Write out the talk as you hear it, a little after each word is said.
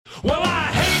Well, I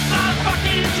hate my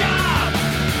fucking job.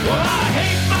 Well, I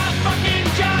hate my fucking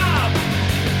job.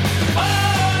 Oh,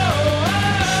 oh,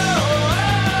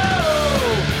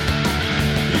 oh.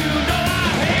 You know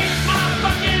I hate my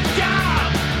fucking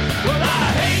job. Well, I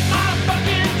hate my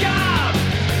fucking job.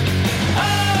 Oh,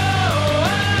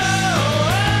 oh,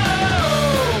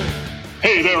 oh.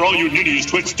 Hey there, all you ninnies,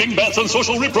 twits, dingbats, and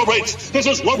social reprobates. This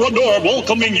is Reverend Norm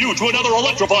welcoming you to another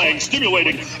electrifying,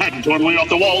 stimulating, and totally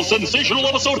off-the-wall sensational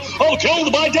episode of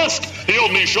Killed by Desk, the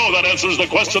only show that answers the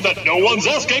question that no one's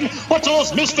asking: what do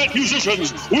us misfit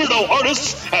musicians, weirdo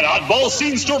artists, and oddball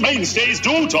scenester mainstays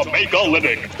do to make a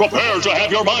living? Prepare to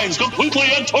have your minds completely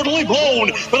and totally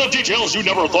blown by the details you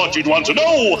never thought you'd want to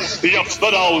know. The ups,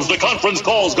 the downs, the conference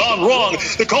calls gone wrong,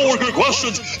 the coworker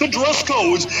questions, the dress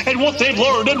codes, and what they've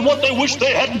learned and what they wish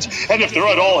they hadn't, and if they're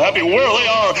at all happy where they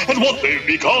are and what they've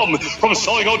become. From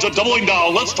selling out to doubling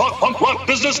down, let's talk punk rock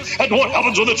business and what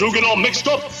happens when the two get all mixed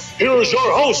up. Here's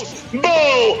your host,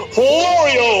 Bill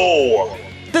Florio.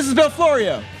 This is Bill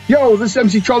Florio. Yo, this is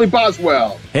MC Charlie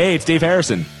Boswell. Hey, it's Dave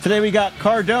Harrison. Today we got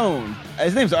Cardone.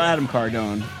 His name's Adam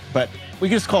Cardone, but we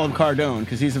can just call him Cardone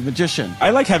because he's a magician. I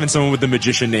like having someone with the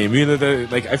magician name.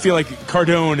 I feel like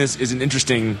Cardone is an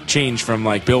interesting change from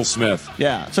like Bill Smith.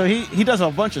 Yeah, so he does a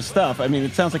bunch of stuff. I mean,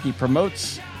 it sounds like he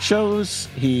promotes shows.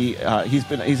 He's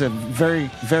a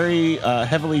very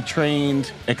heavily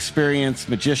trained, experienced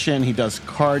magician. He does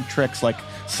card tricks like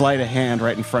sleight of hand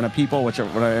right in front of people, which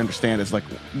what I understand is like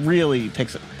really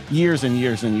takes years and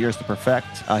years and years to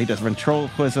perfect. He does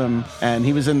ventriloquism, and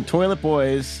he was in Toilet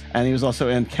Boys, and he was also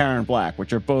in Karen Black,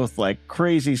 which are both like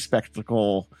crazy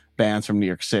spectacle bands from New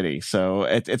York City. So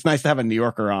it's nice to have a New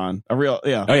Yorker on. A real,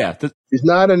 yeah. Oh yeah. He's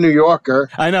not a New Yorker.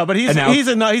 I know, but he's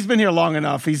been here long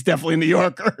enough. He's definitely a New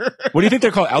Yorker. What do you think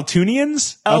they're called?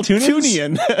 Altunians?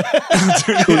 Altunian.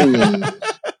 Altunian.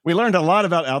 We learned a lot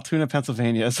about Altoona,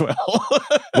 Pennsylvania as well.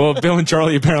 Well, Bill and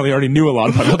Charlie apparently already knew a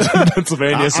lot about Altoona,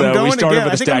 Pennsylvania, so we started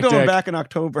with a stacked deck. I'm going back in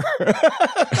October.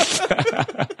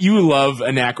 You love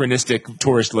anachronistic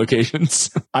tourist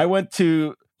locations. I went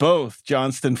to both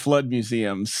Johnston Flood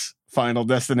Museums. Final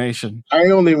Destination. I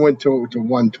only went to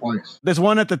one twice. There's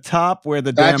one at the top where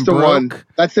the That's dam the broke. one.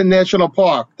 That's the National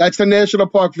Park. That's the National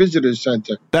Park Visitors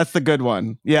Center. That's the good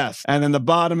one. Yes. And then the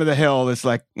bottom of the hill is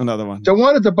like another one. The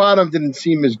one at the bottom didn't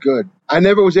seem as good. I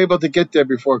never was able to get there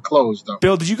before it closed, though.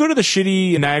 Bill, did you go to the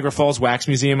shitty Niagara Falls Wax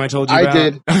Museum I told you about? I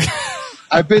did.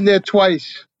 I've been there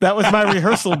twice. That was my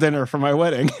rehearsal dinner for my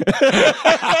wedding.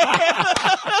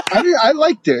 I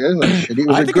liked it. It was shitty. It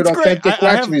was a good, authentic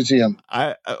wax museum.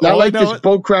 Not like this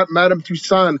bullcrap Madame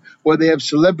Tussauds where they have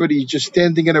celebrities just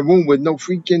standing in a room with no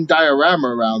freaking diorama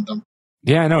around them.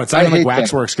 Yeah, no, it sounded like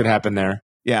Waxworks could happen there.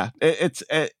 Yeah,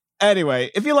 anyway,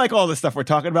 if you like all the stuff we're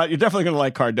talking about, you're definitely going to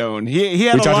like Cardone. He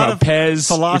had a lot of Pez,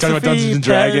 philosophy. We talked about Dungeons and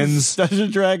Dragons. Dungeons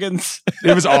and Dragons.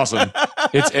 It was awesome.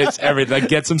 It's everything. Like,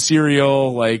 get some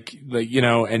cereal, like you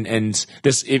know, and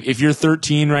this. If you're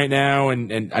 13 right now,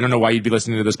 and I don't know why you'd be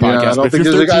listening to this podcast. Yeah,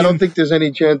 I don't think there's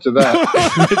any chance of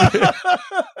that.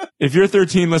 If you're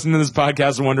 13 listening to this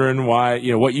podcast and wondering why,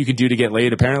 you know, what you can do to get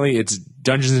laid, apparently it's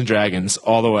Dungeons and Dragons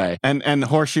all the way. And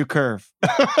Horseshoe Curve.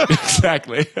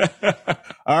 Exactly.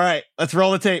 All right, let's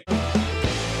roll the tape.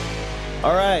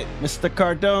 All right, Mr.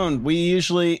 Cardone, we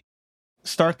usually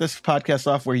start this podcast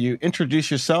off where you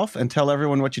introduce yourself and tell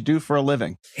everyone what you do for a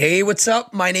living. Hey, what's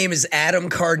up? My name is Adam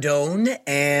Cardone,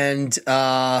 and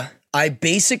I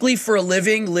basically, for a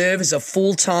living, live as a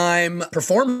full-time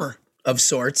performer of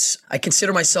sorts. I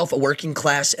consider myself a working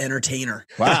class entertainer.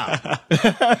 Wow.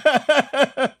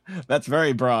 That's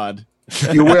very broad.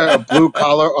 You wear a blue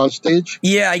collar on stage?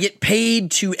 Yeah, I get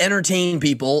paid to entertain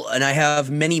people, and I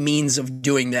have many means of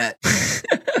doing that.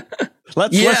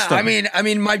 Let's list them. I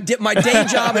mean, my day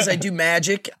job is I do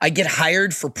magic. I get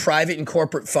hired for private and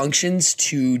corporate functions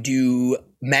to do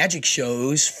magic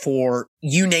shows for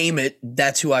you name it.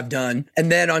 That's who I've done.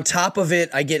 And then on top of it,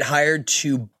 I get hired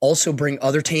to also bring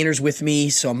other tainers with me.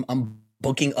 So I'm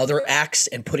booking other acts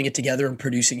and putting it together and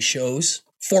producing shows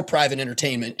for private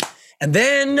entertainment. And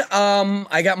then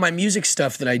I got my music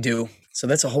stuff that I do. So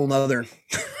that's a whole nother.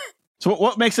 So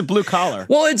what makes it blue collar?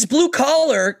 Well, it's blue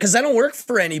collar because I don't work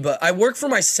for anybody. I work for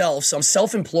myself, so I'm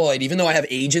self-employed. Even though I have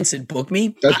agents that book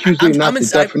me, that's usually not the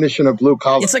definition of blue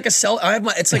collar. It's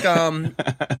like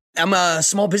I'm a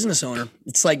small business owner.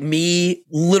 It's like me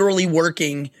literally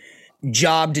working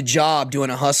job to job doing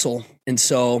a hustle, and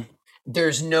so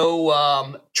there's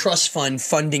no trust fund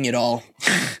funding it all.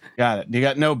 Got it. You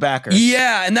got no backers.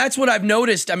 Yeah, and that's what I've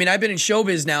noticed. I mean, I've been in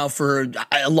showbiz now for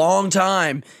a long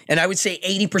time, and I would say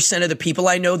 80% of the people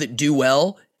I know that do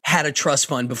well had a trust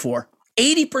fund before.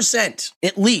 80%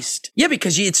 at least. Yeah,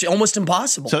 because it's almost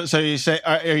impossible. So you say,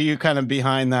 are you kind of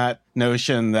behind that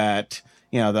notion that,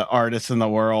 the artists in the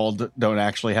world don't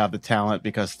actually have the talent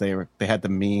because they had the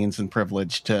means and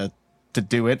privilege to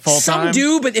do it full time? Some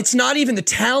do, but it's not even the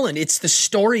talent. It's the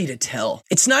story to tell.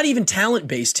 It's not even talent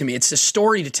based to me. It's the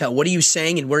story to tell. What are you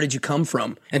saying and where did you come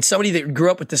from? And somebody that grew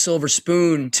up with the silver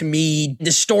spoon, to me,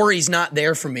 the story's not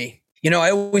there for me.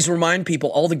 I always remind people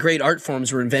all the great art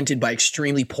forms were invented by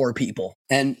extremely poor people.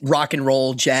 And rock and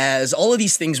roll, jazz, all of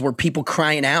these things were people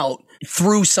crying out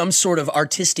through some sort of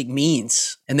artistic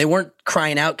means. And they weren't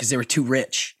crying out because they were too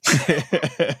rich.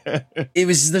 It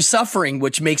was the suffering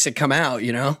which makes it come out,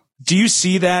 Do you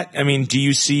see that? I mean, do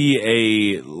you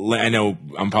see I know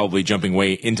I'm probably jumping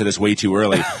into this way too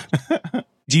early.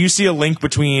 Do you see a link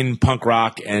between punk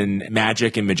rock and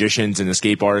magic and magicians and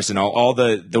escape artists and all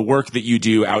the work that you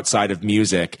do outside of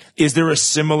music? Is there a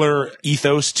similar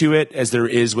ethos to it as there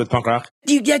is with punk rock?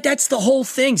 Yeah, that's the whole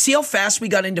thing. See how fast we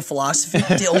got into philosophy?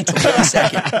 It only took me a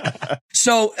second.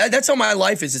 So that's how my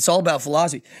life is. It's all about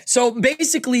philosophy. So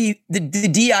basically the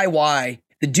DIY,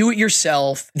 the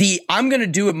do-it-yourself, I'm going to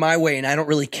do it my way and I don't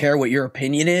really care what your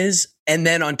opinion is. And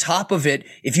then on top of it,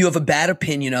 if you have a bad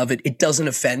opinion of it, it doesn't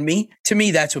offend me. To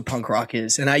me, that's what punk rock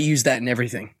is. And I use that in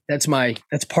everything. That's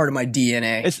part of my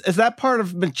DNA. Is that part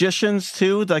of magicians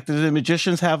too? Like, do the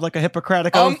magicians have like a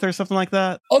Hippocratic oath or something like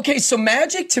that? Okay, so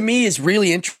magic to me is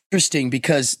really interesting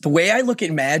because the way I look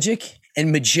at magic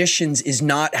and magicians is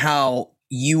not how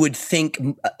you would think.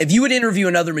 If you would interview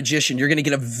another magician, you're going to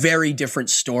get a very different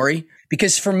story.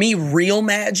 Because for me, real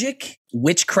magic,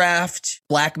 witchcraft,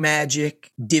 black magic,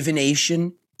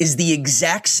 divination is the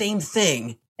exact same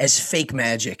thing as fake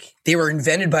magic. They were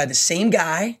invented by the same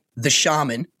guy, the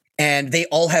shaman, and they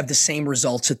all have the same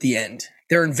results at the end.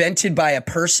 They're invented by a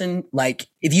person, like,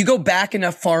 if you go back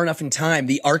far enough in time,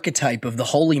 the archetype of the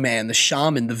holy man, the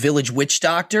shaman, the village witch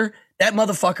doctor, that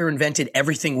motherfucker invented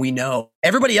everything we know.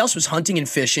 Everybody else was hunting and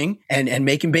fishing and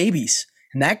making babies.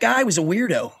 And that guy was a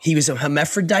weirdo. He was a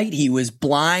hermaphrodite. He was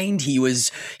blind. He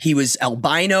was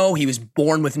albino. He was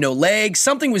born with no legs.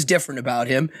 Something was different about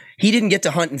him. He didn't get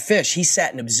to hunt and fish. He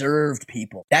sat and observed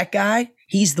people. That guy,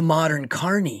 he's the modern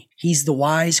Carney. He's the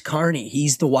wise Carney.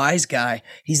 He's the wise guy.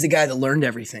 He's the guy that learned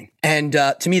everything. And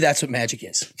to me, that's what magic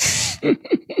is.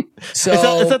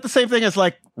 So is that the same thing as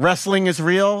like wrestling is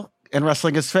real and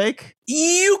wrestling is fake?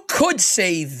 You could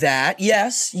say that.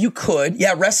 Yes, you could.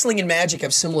 Yeah, wrestling and magic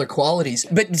have similar qualities.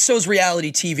 But so is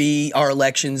reality TV, our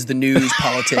elections, the news,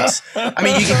 politics. I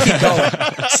mean, you can keep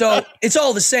going. So it's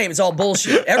all the same. It's all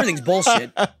bullshit. Everything's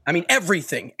bullshit. I mean,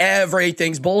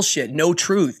 everything's bullshit. No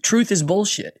truth. Truth is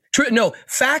bullshit. No,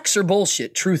 facts are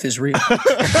bullshit. Truth is real.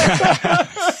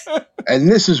 And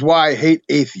this is why I hate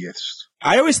atheists.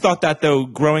 I always thought that, though,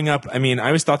 growing up. I mean, I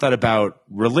always thought that about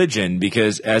religion,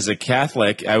 because as a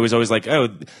Catholic, I was always like, oh,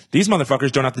 these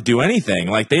motherfuckers don't have to do anything.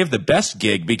 Like, they have the best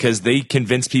gig because they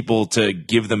convince people to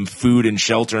give them food and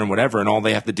shelter and whatever, and all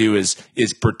they have to do is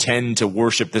pretend to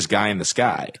worship this guy in the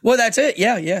sky. Well, that's it.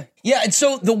 Yeah. Yeah, and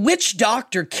so the witch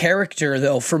doctor character,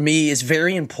 though, for me is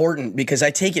very important because I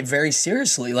take it very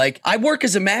seriously. Like, I work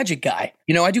as a magic guy.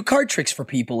 I do card tricks for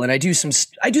people, and I do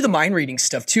the mind reading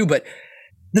stuff, too, but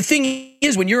the thing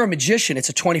is, when you're a magician, it's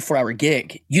a 24-hour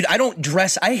gig. I don't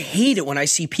dress. I hate it when I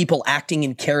see people acting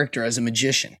in character as a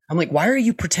magician. I'm like, why are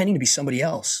you pretending to be somebody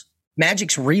else?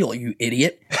 Magic's real, you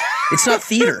idiot. It's not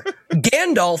theater.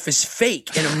 Gandalf is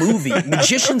fake in a movie.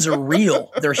 Magicians are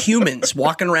real. They're humans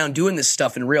walking around doing this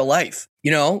stuff in real life.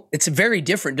 It's very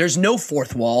different. There's no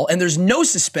fourth wall and there's no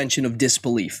suspension of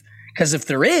disbelief. Because if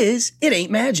there is, it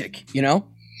ain't magic,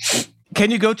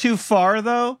 Can you go too far,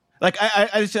 though? Like,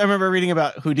 I remember reading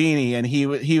about Houdini, and he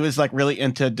was like really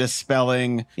into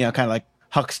dispelling, kind of like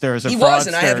hucksters and fraudsters. He was,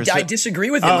 and I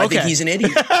disagree with him. I think he's an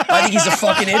idiot. I think he's a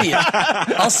fucking idiot.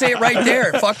 I'll say it right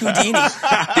there. Fuck Houdini.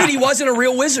 Dude, he wasn't a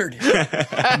real wizard.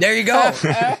 There you go.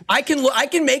 I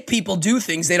can make people do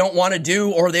things they don't want to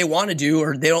do, or they want to do,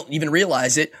 or they don't even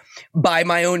realize it, by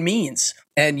my own means.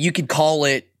 And you could call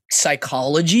it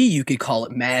psychology. You could call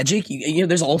it magic.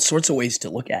 There's all sorts of ways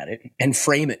to look at it and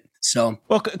frame it. So,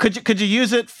 well, could you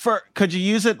use it for could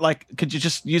you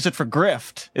just use it for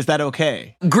grift? Is that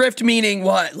okay? Grift meaning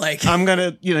what? Like, I'm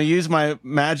gonna use my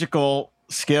magical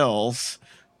skills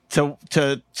to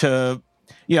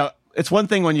it's one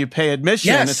thing when you pay admission.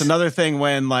 Yes. It's another thing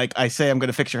when, like, I say I'm going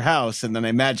to fix your house and then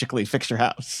I magically fix your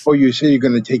house. Or you say you're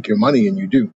going to take your money and you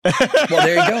do. Well,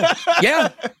 there you go. Yeah.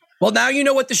 Well, now you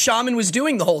know what the shaman was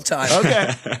doing the whole time.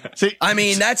 Okay. See, I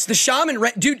mean, that's the shaman.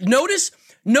 Dude, notice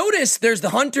there's the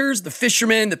hunters, the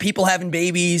fishermen, the people having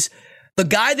babies. The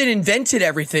guy that invented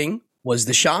everything was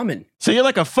the shaman. So you're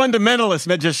like a fundamentalist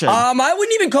magician. I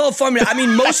wouldn't even call it fundamental. I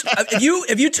mean, most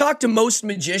if you talk to most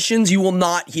magicians, you will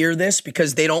not hear this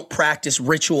because they don't practice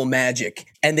ritual magic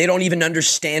and they don't even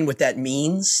understand what that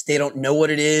means. They don't know what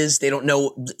it is. They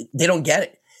don't get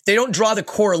it. They don't draw the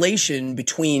correlation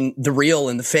between the real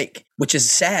and the fake, which is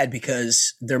sad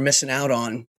because they're missing out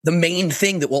on the main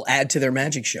thing that will add to their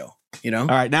magic show. You know? All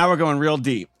right, now we're going real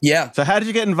deep. Yeah. So how did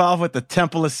you get involved with the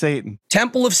Temple of Satan?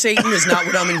 Temple of Satan is not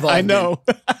what I'm involved in. I know.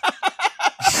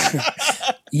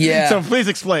 Yeah. So please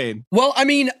explain. Well, I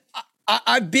mean,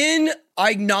 I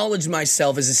acknowledge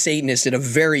myself as a Satanist at a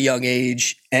very young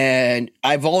age, and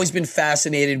I've always been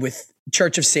fascinated with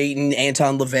Church of Satan,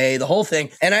 Anton LaVey, the whole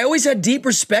thing. And I always had deep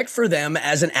respect for them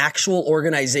as an actual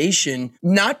organization,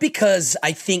 not because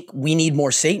I think we need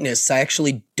more Satanists. I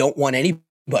actually don't want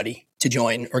anybody to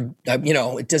join, or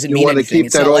it doesn't mean anything. You want to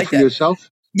keep that all for yourself?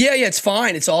 Yeah, it's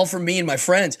fine. It's all for me and my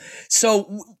friends.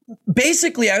 So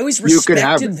basically, I always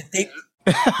respected that they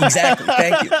exactly.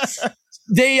 Thank you.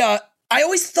 I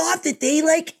always thought that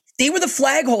they were the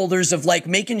flag holders of like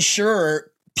making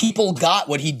sure people got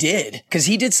what he did, because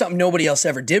he did something nobody else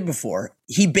ever did before.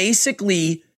 He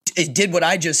basically did what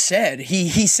I just said.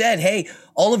 He said, hey,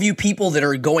 all of you people that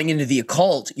are going into the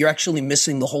occult, you're actually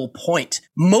missing the whole point.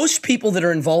 Most people that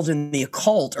are involved in the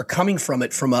occult are coming from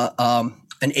it from an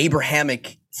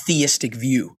Abrahamic theistic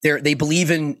view. They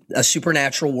believe in a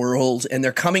supernatural world, and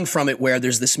they're coming from it where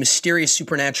there's this mysterious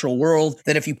supernatural world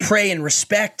that if you pray and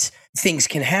respect, things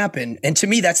can happen. And to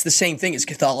me, that's the same thing as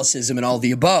Catholicism and all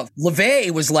the above.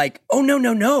 LaVey was like, oh,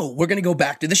 no. We're going to go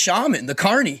back to the shaman, the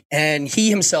carny. And he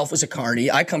himself was a carny.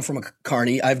 I come from a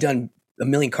carny. I've done a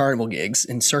million carnival gigs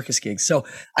and circus gigs. So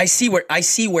I see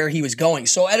where he was going.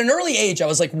 So at an early age, I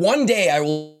was like, one day I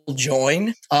will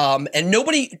join. And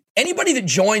anybody that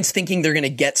joins thinking they're going to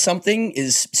get something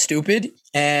is stupid.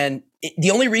 And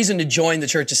the only reason to join the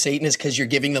Church of Satan is because you're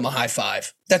giving them a high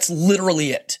five. That's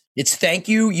literally it. It's thank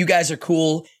you. You guys are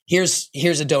cool. Here's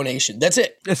a donation. That's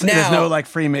it. There's no like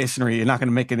Freemasonry. You're not going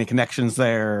to make any connections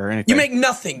there or anything. You make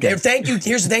nothing. Yes. Thank you.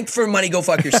 Here's thank you for money. Go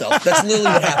fuck yourself. That's literally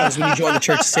what happens when you join the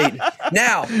Church of Satan.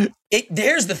 Now,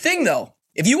 here's the thing though.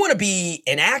 If you want to be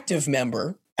an active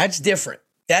member, that's different.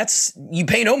 You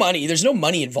pay no money. There's no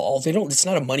money involved. It's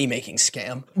not a money-making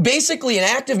scam. Basically, an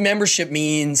active membership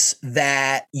means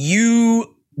that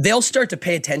they'll start to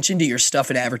pay attention to your stuff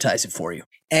and advertise it for you.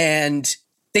 And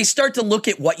they start to look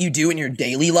at what you do in your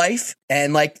daily life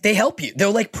and like they help you.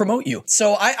 They'll like promote you.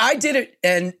 So I did it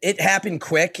and it happened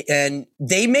quick, and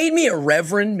they made me a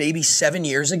reverend maybe 7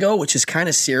 years ago, which is kind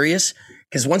of serious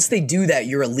because once they do that,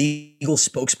 you're a legal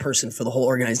spokesperson for the whole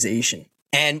organization.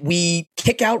 And we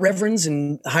kick out reverends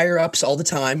and higher ups all the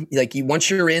time. Like once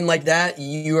you're in like that,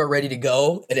 you are ready to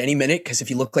go at any minute because if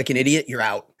you look like an idiot, you're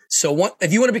out. So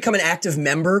if you want to become an active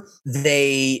member,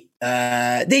 they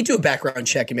do a background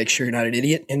check and make sure you're not an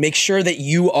idiot and make sure that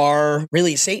you are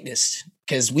really a Satanist,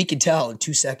 because we can tell in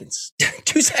 2 seconds.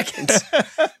 2 seconds.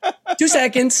 2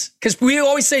 seconds. Because we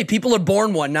always say people are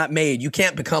born one, not made. You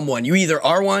can't become one. You either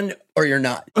are one or you're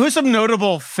not. Who's some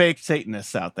notable fake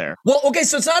Satanists out there? Well, okay,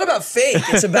 so it's not about fake.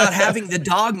 It's about having the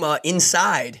dogma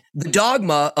inside. The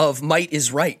dogma of might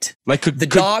is right. Like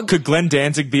could Glenn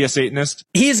Danzig be a Satanist?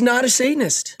 He is not a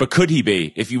Satanist. But could he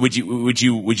be? Would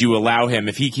you allow him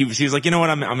if he was like, you know what,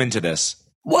 I'm into this?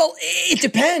 Well, it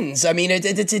depends. I mean,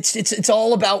 it's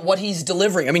all about what he's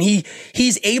delivering. I mean,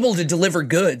 he's able to deliver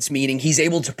goods, meaning he's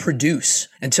able to produce.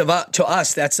 And to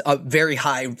us, that's a very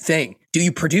high thing. Do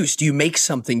you produce? Do you make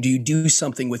something? Do you do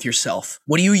something with yourself?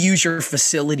 What do you use your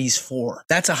facilities for?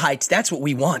 That's what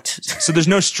we want. So there's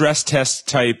no stress test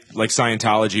type like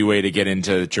Scientology way to get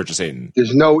into Church of Satan.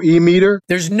 There's no e-meter.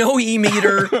 There's no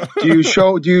e-meter. Do you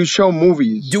show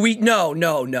movies? Do we? No.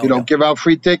 You don't give out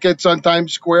free tickets on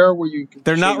Times Square where you.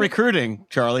 They're not recruiting,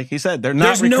 Charlie. He said they're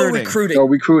not recruiting. There's no recruiting. No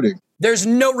recruiting. There's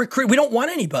no recruit. We don't want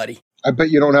anybody. I bet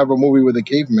you don't have a movie with a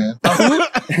caveman.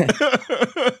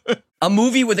 A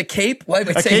movie with a cape? Why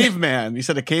a caveman. You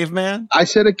said a caveman? I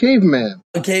said a caveman.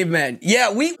 A caveman.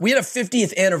 Yeah, we had a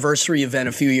 50th anniversary event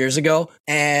a few years ago,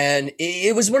 and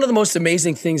it was one of the most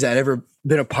amazing things I'd ever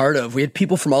been a part of. We had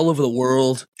people from all over the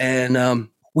world, and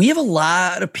we have a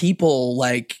lot of people,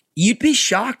 like, you'd be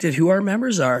shocked at who our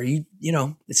members are. You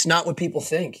know, it's not what people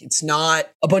think. It's not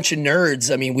a bunch of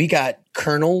nerds. I mean, we got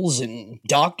colonels and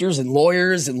doctors and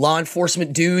lawyers and law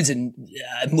enforcement dudes and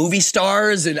movie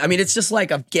stars. And I mean, it's just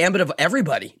like a gambit of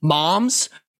everybody. Moms,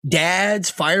 dads,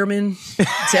 firemen,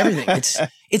 it's everything.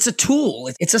 It's a tool.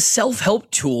 It's a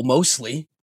self-help tool mostly.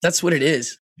 That's what it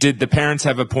is. Did the parents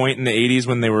have a point in the 80s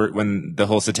when the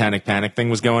whole satanic panic thing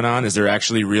was going on? Is there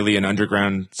actually really an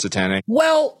underground satanic?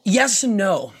 Well, yes and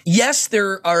no. Yes,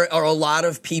 there are a lot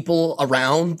of people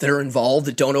around that are involved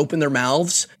that don't open their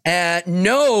mouths and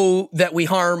know that we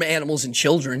harm animals and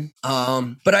children.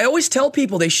 But I always tell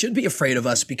people they should be afraid of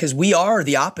us because we are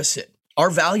the opposite.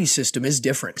 Our value system is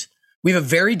different. We have a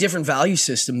very different value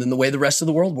system than the way the rest of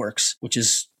the world works, which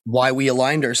is why we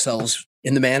aligned ourselves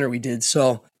in the manner we did.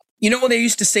 So, you know when they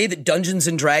used to say that Dungeons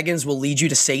and Dragons will lead you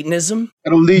to Satanism?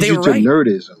 It'll lead you to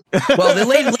nerdism. Well, they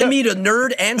led me to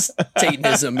nerd and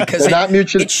Satanism because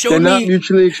they're not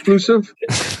mutually exclusive.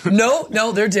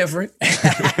 No, they're different.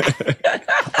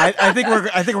 I think we're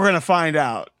going to find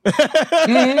out.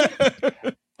 Mm-hmm.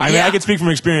 I mean, I can speak from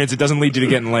experience. It doesn't lead you to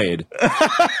getting laid.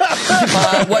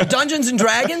 What, Dungeons and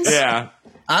Dragons? Yeah.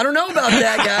 I don't know about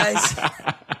that, guys.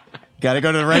 Got to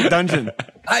go to the right dungeon.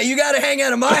 You got to hang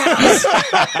out of my house.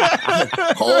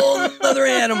 Whole other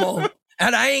animal.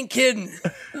 And I ain't kidding.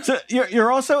 So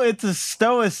you're also into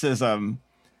Stoicism.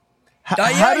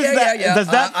 Yeah. Does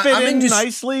that fit in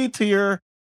nicely to your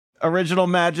original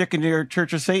magic and your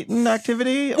Church of Satan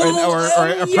activity or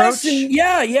approach?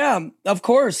 Yes, yeah, of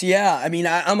course. Yeah. I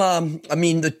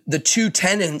mean, the two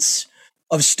tenets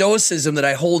of Stoicism that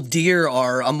I hold dear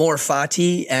are amor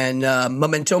fati and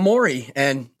memento mori.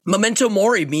 And memento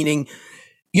mori meaning,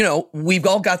 we've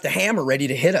all got the hammer ready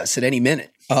to hit us at any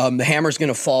minute. The hammer's going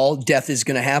to fall. Death is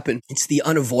going to happen. It's the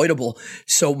unavoidable.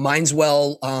 So mine's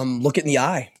well look it in the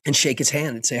eye and shake his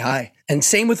hand and say hi. And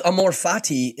same with amor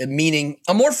fati, meaning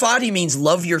amor fati means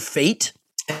love your fate.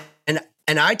 And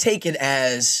I take it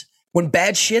as when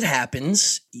bad shit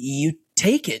happens, you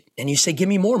take it and you say, give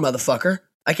me more, motherfucker.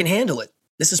 I can handle it.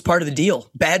 This is part of the deal.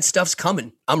 Bad stuff's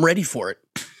coming. I'm ready for it.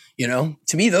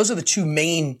 To me, those are the two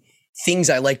main things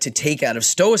I like to take out of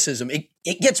Stoicism.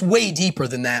 It gets way deeper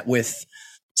than that with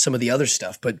some of the other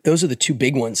stuff, but those are the two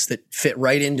big ones that fit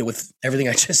right into with everything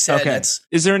I just said. Okay.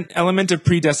 Is there an element of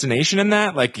predestination in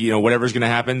that? Like, whatever's going to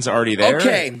happen's already there?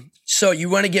 Okay. So you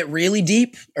want to get really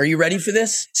deep? Are you ready for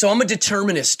this? So I'm a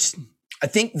determinist. I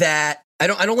think that I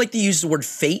don't like to use the word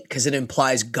fate because it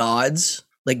implies gods,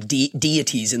 like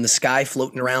deities in the sky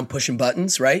floating around pushing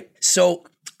buttons, right? So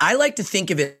I like to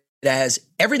think of it as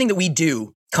everything that we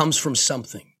do comes from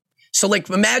something. So like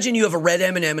imagine you have a red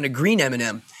M&M and a green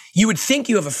M&M. You would think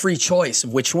you have a free choice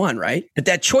of which one, right? But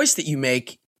that choice that you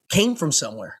make came from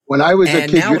somewhere. When I was a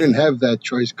kid, you didn't have that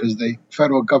choice because the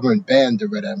federal government banned the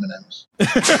red M&Ms.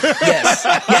 Yes.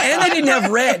 Yeah, and they didn't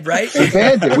have red, right? They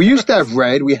banned it. We used to have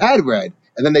red. We had red.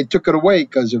 And then they took it away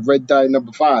because of red dye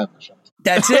number 5 or something.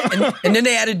 That's it. And then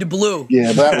they added the blue.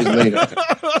 Yeah, but that was later.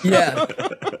 Yeah.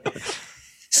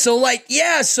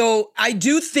 So I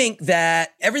do think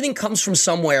that everything comes from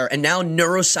somewhere, and now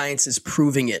neuroscience is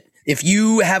proving it. If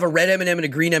you have a red M&M and a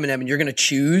green M&M and you're going to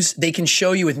choose, they can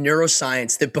show you with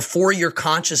neuroscience that before your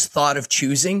conscious thought of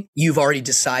choosing, you've already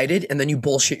decided, and then you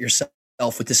bullshit yourself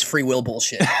with this free will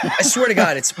bullshit. I swear to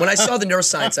God, when I saw the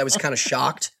neuroscience, I was kind of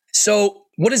shocked. So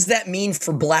what does that mean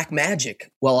for black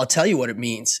magic? Well, I'll tell you what it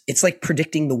means. It's like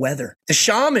predicting the weather. The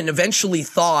shaman eventually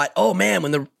thought, oh man,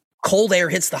 when the cold air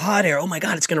hits the hot air, oh my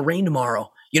God, it's going to rain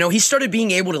tomorrow. He started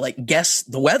being able to guess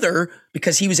the weather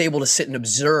because he was able to sit and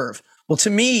observe. Well, to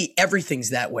me, everything's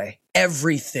that way.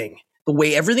 Everything. The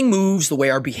way everything moves, the way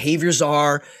our behaviors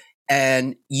are,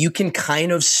 and you can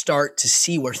kind of start to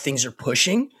see where things are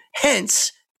pushing.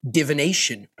 Hence,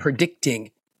 divination,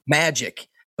 predicting, magic.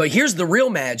 But here's the real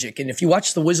magic. And if you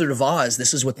watch The Wizard of Oz,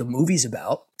 this is what the movie's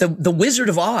about. The Wizard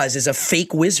of Oz is a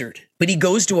fake wizard, but he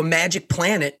goes to a magic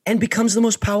planet and becomes the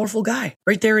most powerful guy.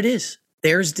 Right there it is.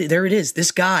 There it is.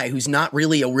 This guy who's not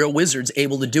really a real wizard's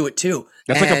able to do it too.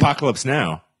 That's like Apocalypse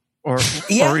Now. Or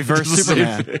reverse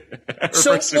Superman.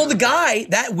 The guy,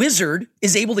 that wizard,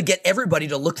 is able to get everybody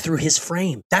to look through his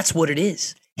frame. That's what it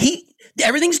is.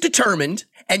 Everything's determined,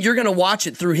 and you're going to watch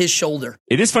it through his shoulder.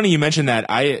 It is funny you mentioned that.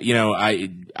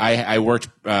 I worked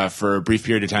for a brief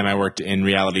period of time. I worked in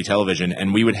reality television,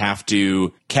 and we would have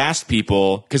to cast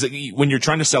people because when you're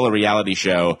trying to sell a reality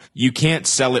show, you can't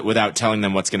sell it without telling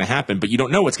them what's going to happen, but you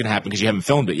don't know what's going to happen because you haven't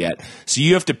filmed it yet. So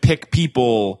you have to pick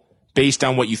people based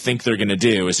on what you think they're going to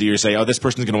do. So you're saying, oh, this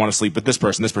person's going to want to sleep with this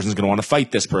person's going to want to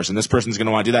fight this person's going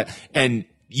to want to do that. And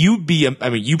you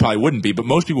probably wouldn't be, but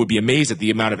most people would be amazed at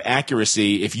the amount of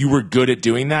accuracy if you were good at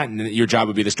doing that and your job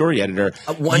would be the story editor.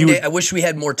 One day, I wish we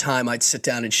had more time. I'd sit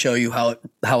down and show you how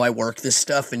I work this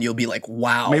stuff and you'll be like,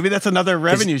 wow. Maybe that's another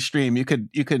revenue stream. You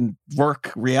could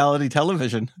work reality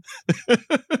television.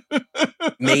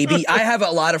 Maybe. I have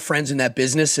a lot of friends in that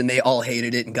business and they all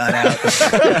hated it and got out.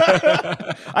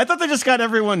 I thought they just got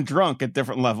everyone drunk at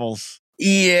different levels.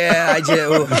 Yeah, I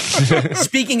do.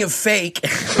 Speaking of fake,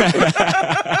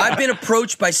 I've been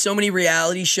approached by so many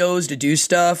reality shows to do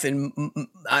stuff, and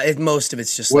most of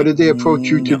it's just what did they approach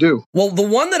you to do? Well, the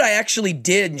one that I actually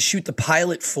did and shoot the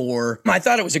pilot for, I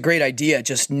thought it was a great idea,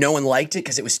 just no one liked it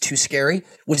because it was too scary,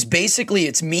 was basically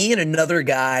it's me and another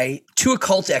guy, two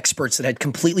occult experts that had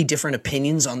completely different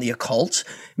opinions on the occult,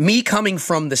 me coming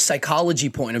from the psychology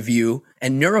point of view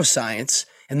and neuroscience,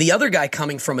 and the other guy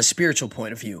coming from a spiritual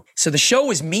point of view. So the show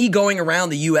was me going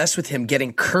around the U.S. with him,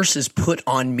 getting curses put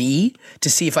on me to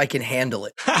see if I can handle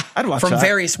it. I'd watch from that.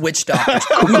 Various witch doctors.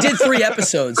 We did 3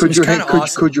 episodes. It was kind of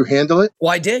awesome. Could you handle it?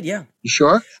 Well, I did, yeah. You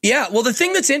sure? Yeah. Well, the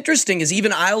thing that's interesting is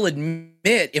even I'll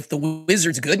admit if the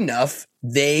wizard's good enough,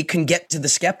 they can get to the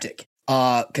skeptic.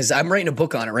 Because I'm writing a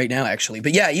book on it right now, actually.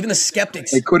 But yeah, even the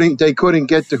skeptics. They couldn't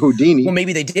get to Houdini. Well,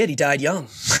 maybe they did. He died young.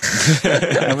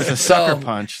 That was a sucker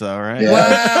punch, though, right? Yeah.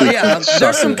 Well, yeah.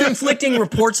 There's some conflicting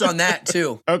reports on that,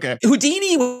 too. Okay.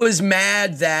 Houdini was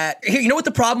mad that... You know what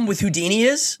the problem with Houdini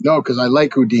is? No, because I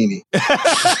like Houdini. No,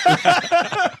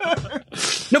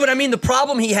 but I mean, the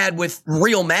problem he had with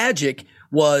real magic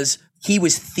was he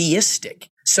was theistic.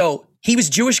 So... He was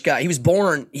a Jewish guy. He was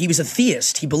a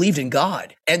theist. He believed in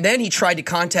God. And then he tried to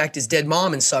contact his dead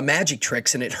mom and saw magic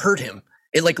tricks and it hurt him.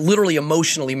 It like literally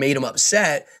emotionally made him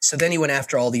upset. So then he went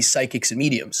after all these psychics and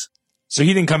mediums. So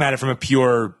he didn't come at it from a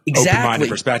pure open-minded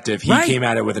perspective. He came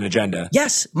at it with an agenda.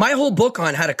 Yes. My whole book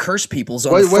on how to curse people is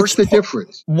on What's the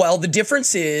difference? Well, the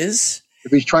difference is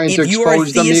if he's trying to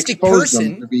expose them, he exposes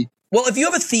them. Well, if you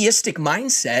have a theistic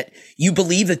mindset, you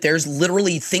believe that there's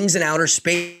literally things in outer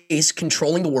space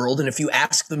controlling the world. And if you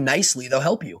ask them nicely, they'll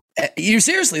help you.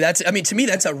 Seriously, to me,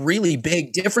 that's a really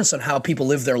big difference on how people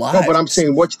live their lives. No, but I'm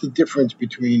saying, what's the difference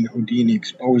between Houdini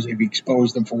if he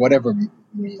exposed them for whatever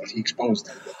means he exposed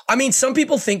them? I mean, some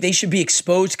people think they should be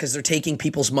exposed because they're taking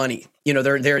people's money. You know,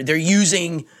 they're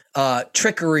using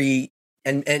trickery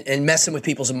and messing with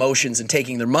people's emotions and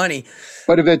taking their money.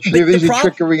 But if they're using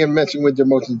trickery and messing with their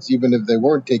emotions, even if they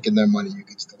weren't taking their money, you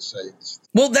could still say it's...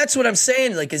 Well, that's what I'm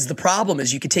saying. Like, is the problem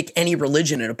is you could take any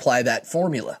religion and apply that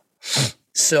formula.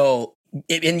 So,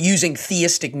 in using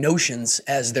theistic notions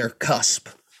as their cusp,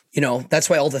 you know, that's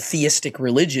why all the theistic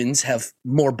religions have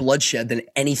more bloodshed than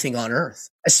anything on earth,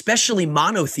 especially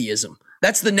monotheism.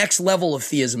 That's the next level of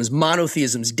theism. Is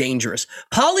monotheism's dangerous.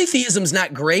 Polytheism's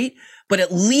not great, but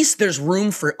at least there's room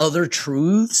for other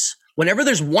truths. Whenever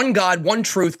there's one God, one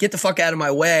truth, get the fuck out of my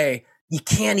way, you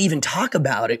can't even talk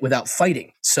about it without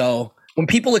fighting. So when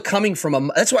people are coming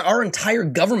from that's why our entire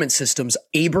government system's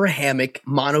Abrahamic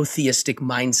monotheistic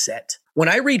mindset. When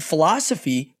I read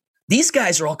philosophy, these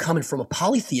guys are all coming from a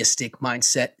polytheistic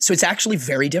mindset. So it's actually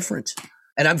very different.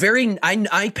 And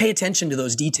I pay attention to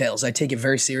those details. I take it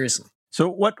very seriously. So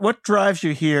what drives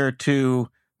you here to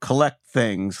collect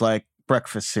things like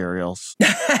breakfast cereals?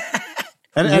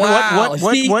 And wow.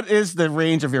 what is the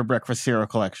range of your breakfast cereal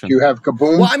collection? Do you have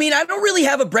Kaboom? Well, I mean, I don't really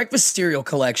have a breakfast cereal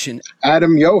collection.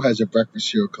 Adam Yo has a breakfast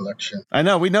cereal collection. I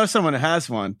know. We know someone who has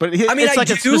one. But it's like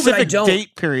a specific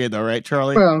date period, though, right,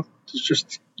 Charlie? Well, it's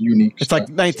just unique. It's like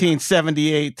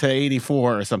 1978 to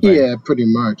 84 or something. Yeah, pretty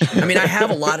much. I mean, I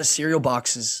have a lot of cereal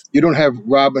boxes. You don't have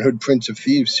Robin Hood Prince of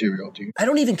Thieves cereal, do you? I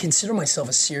don't even consider myself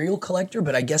a cereal collector,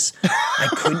 but I guess I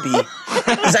could be.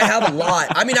 Because I have a lot.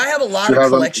 I mean, I have a lot of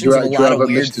collections of a lot of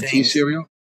weird Mr. things. T cereal?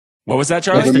 What was that,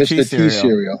 Charlie? Mr. T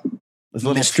cereal. There's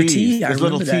little Mr. T, There's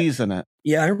little T's in it.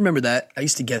 Yeah, I remember that. I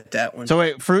used to get that one. So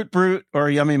wait, Fruit Brute or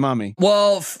Yummy Mummy?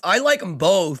 Well, I like them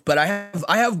both, but I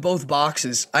have both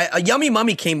boxes. A Yummy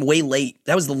Mummy came way late.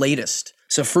 That was the latest.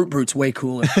 So Fruit Brute's way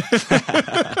cooler.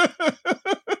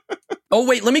 Oh,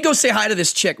 wait, let me go say hi to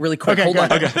this chick really quick. Okay, Hold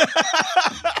on. Okay.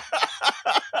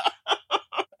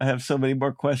 I have so many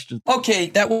more questions. Okay,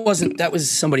 that was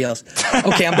somebody else.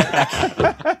 Okay, I'm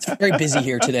back. It's very busy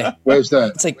here today. Where's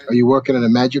that? It's like, are you working in a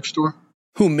magic store?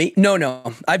 Who, me?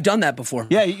 No. I've done that before.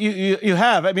 Yeah, you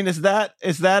have. I mean, is that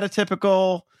a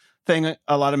typical thing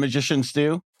a lot of magicians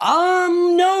do?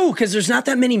 No, because there's not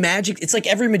that many magic. It's like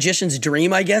every magician's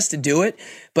dream, I guess, to do it.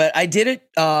 But I did it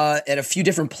at a few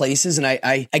different places, and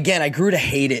I grew to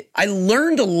hate it. I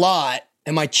learned a lot.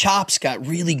 And my chops got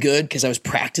really good because I was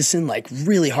practicing like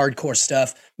really hardcore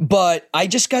stuff. But I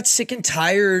just got sick and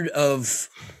tired of,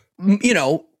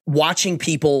 watching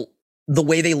people, the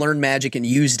way they learned magic and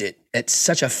used it at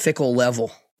such a fickle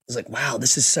level. I was like, wow,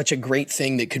 this is such a great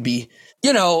thing that could be,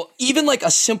 even like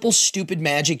a simple, stupid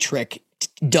magic trick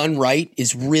done right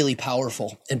is really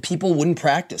powerful. And people wouldn't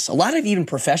practice. A lot of even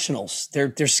professionals,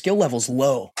 their skill level's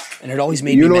low. And it always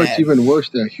made me mad. It's even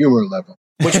worse than humor level.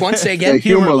 Which one? Say again? The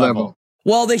humor level.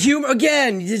 Well, the humor,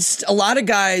 again, it's a lot of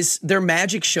guys, their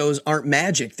magic shows aren't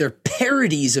magic. They're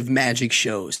parodies of magic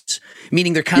shows,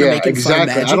 meaning they're kind of making fun of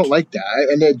magic. I don't like that.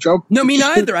 And they're joke. No, me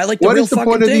neither. I like the real fucking thing.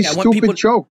 What is the point of these stupid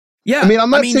jokes? Yeah. I mean,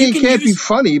 I'm not saying it can't be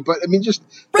funny, but I mean, just,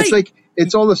 it's like,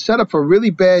 it's all a setup for really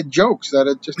bad jokes that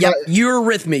are just not. You're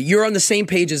with me. You're on the same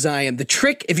page as I am. The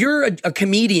trick, if you're a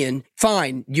comedian,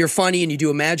 fine, you're funny and you do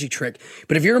a magic trick.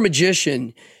 But if you're a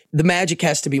magician, the magic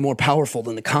has to be more powerful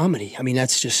than the comedy. I mean,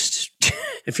 that's just,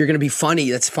 if you're going to be funny,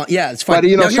 that's fun. Yeah, it's fun. But,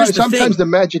 you know, sometimes the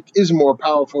magic is more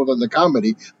powerful than the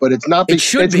comedy, but it's not,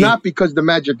 not because the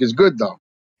magic is good, though.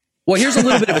 Well, here's a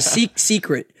little bit of a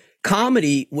secret.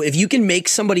 Comedy, if you can make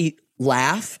somebody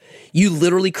laugh, you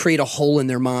literally create a hole in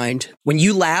their mind. When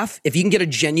you laugh, if you can get a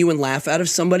genuine laugh out of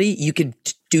somebody, you could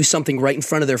do something right in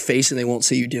front of their face and they won't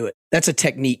see you do it. That's a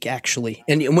technique, actually.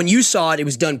 And when you saw it, it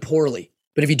was done poorly.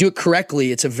 But if you do it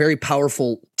correctly, it's a very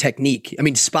powerful technique. I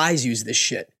mean, spies use this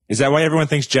shit. Is that why everyone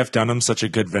thinks Jeff Dunham's such a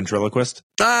good ventriloquist?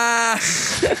 Yeah,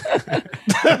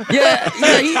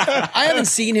 I haven't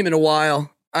seen him in a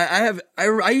while. I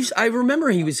remember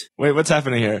he was. Wait, what's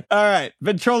happening here? All right,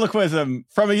 ventriloquism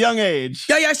from a young age.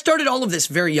 Yeah, I started all of this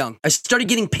very young. I started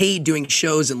getting paid doing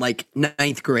shows in like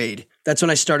 9th grade. That's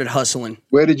when I started hustling.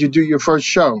 Where did you do your first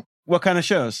show? What kind of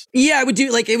shows? Yeah, I would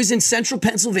do, like, it was in central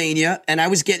Pennsylvania, and I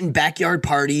was getting backyard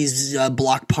parties,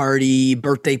 block party,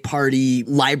 birthday party,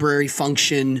 library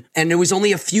function, and there was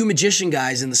only a few magician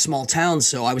guys in the small town,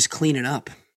 so I was cleaning up.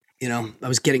 You know, I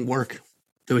was getting work.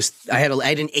 I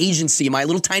had an agency in my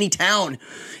little tiny town,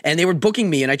 and they were booking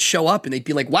me, and I'd show up, and they'd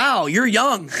be like, "Wow, you're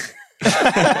young."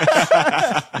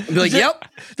 I'd be like, "Yep."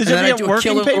 Did you have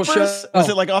working papers? Was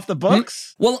it like off the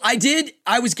books? Well, I did.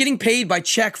 I was getting paid by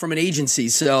check from an agency,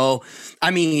 so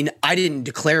I mean, I didn't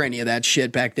declare any of that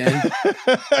shit back then.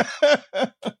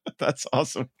 That's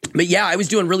awesome. But yeah, I was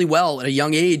doing really well at a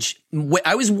young age.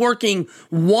 I was working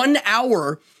 1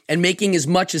 hour and making as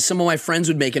much as some of my friends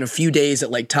would make in a few days at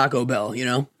like Taco Bell, you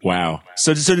know? Wow.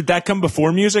 So did that come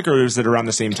before music, or was it around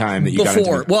the same time that you got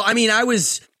into it? Well, I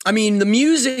mean, the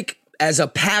music as a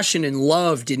passion and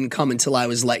love didn't come until I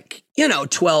was like,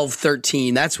 12,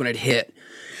 13. That's when it hit.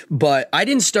 But I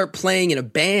didn't start playing in a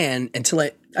band until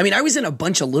I was in a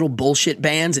bunch of little bullshit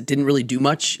bands that didn't really do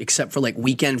much except for like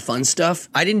weekend fun stuff.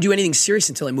 I didn't do anything serious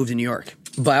until I moved to New York,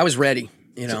 but I was ready,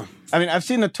 I've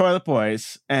seen the Toilet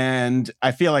Boys, and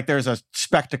I feel like there's a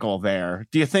spectacle there.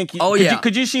 Do you think?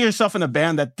 Could you see yourself in a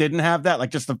band that didn't have that,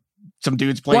 like just some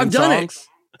dudes playing songs?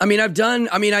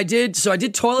 I did. So I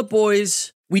did Toilet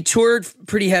Boys. We toured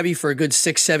pretty heavy for a good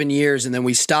 6-7 years, and then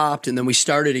we stopped, and then we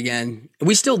started again.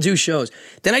 We still do shows.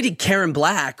 Then I did Karen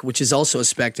Black, which is also a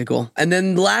spectacle. And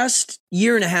then last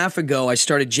year and a half ago, I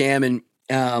started jamming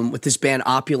with this band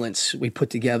Opulence we put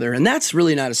together, and that's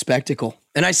really not a spectacle.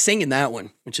 And I sing in that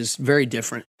one, which is very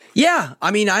different. Yeah,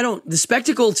 the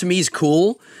spectacle to me is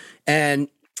cool, and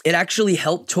it actually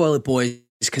helped Toilet Boys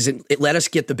because it let us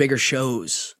get the bigger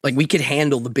shows. Like, we could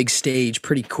handle the big stage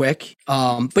pretty quick.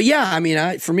 But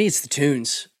yeah, for me, it's the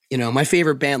tunes. My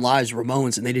favorite band live is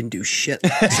Ramones, and they didn't do shit.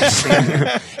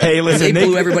 Hey, listen, they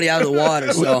blew everybody out of the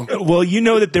water. So, well,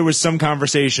 that there was some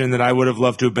conversation that I would have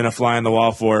loved to have been a fly on the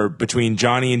wall for between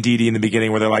Johnny and Dee Dee in the beginning,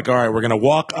 where they're like, "All right, we're going to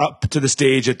walk up to the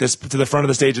stage to the front of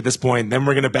the stage at this point, then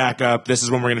we're going to back up. This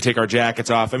is when we're going to take our jackets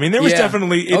off." I mean, there was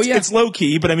definitely it's low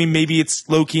key, but I mean, maybe it's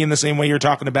low key in the same way you're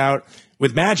talking about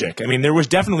with magic. I mean, there was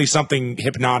definitely something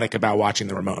hypnotic about watching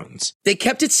the Ramones. They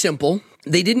kept it simple.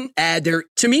 They didn't add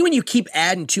to me, when you keep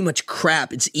adding too much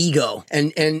crap, it's ego.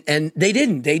 And they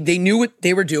didn't. They knew what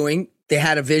they were doing. They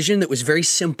had a vision that was very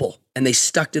simple, and they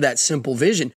stuck to that simple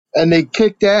vision. And they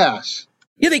kicked ass.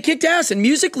 Yeah, they kicked ass. And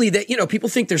musically, people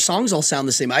think their songs all sound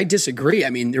the same. I disagree. I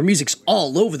mean, their music's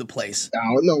all over the place.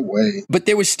 Oh, no way. But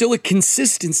there was still a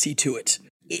consistency to it.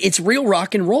 It's real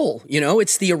rock and roll,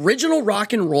 It's the original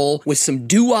rock and roll with some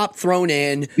doo-wop thrown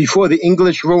in. Before the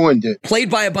English ruined it. Played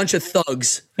by a bunch of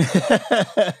thugs.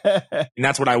 And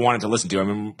that's what I wanted to listen to. I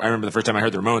remember the first time I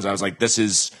heard the Ramones, I was like, this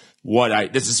is what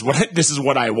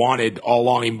I wanted all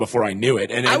along, even before I knew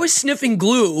it. And I was sniffing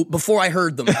glue before I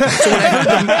heard them.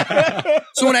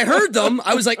 So when I heard them,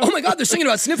 I was like, oh my God, they're singing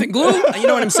about sniffing glue. You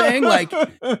know what I'm saying? Like,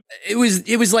 it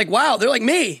was like, wow, they're like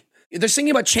me. They're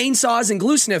singing about chainsaws and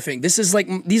glue sniffing. This is like,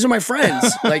 these are my friends.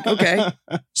 Like, okay.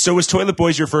 So was Toilet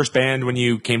Boys your first band when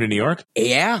you came to New York?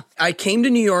 Yeah. I came to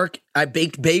New York. I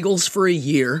baked bagels for a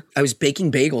year. I was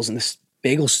baking bagels in this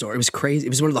bagel store. It was crazy. It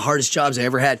was one of the hardest jobs I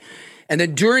ever had. And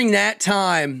then during that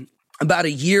time, about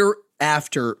a year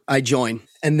after I joined,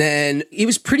 and then it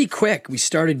was pretty quick. We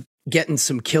started getting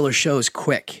some killer shows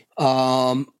quick.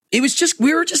 It was just,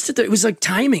 we were just at the, it was like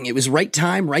timing. It was right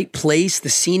time, right place. The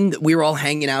scene that we were all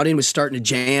hanging out in was starting to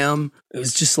jam. It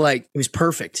was just like, it was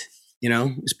perfect. You know,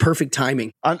 it was perfect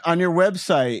timing. On your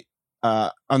website,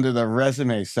 under the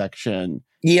resume section,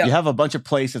 you have a bunch of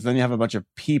places, then you have a bunch of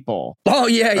people. Oh,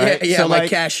 yeah, right? yeah. So my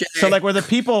like, cachet. So like, were the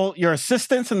people your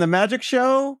assistants in the magic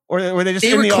show? Or were they just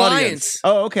in the clients. audience?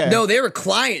 Oh, okay. No, they were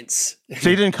clients. So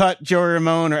you didn't cut Joey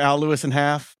Ramone or Al Lewis in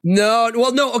half? No,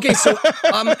 well, no. Okay, so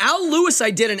Al Lewis,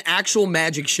 I did an actual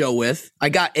magic show with. I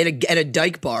got at a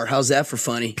Dyke bar. How's that for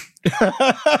funny?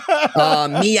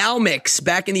 Meow Mix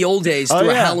back in the old days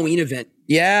through a Halloween event.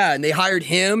 Yeah, and they hired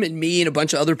him and me and a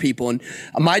bunch of other people. And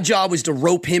my job was to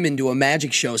rope him into a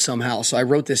magic show somehow. So I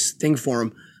wrote this thing for him.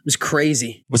 It was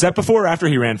crazy. Was that before or after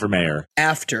he ran for mayor?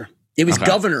 After. It was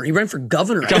governor. He ran for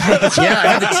governor. Yeah, I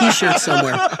have the T-shirt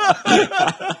somewhere.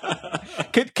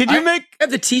 Can you make? I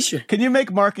have the T-shirt. Can you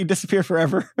make Marky disappear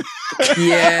forever?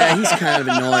 Yeah, he's kind of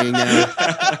annoying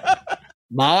now.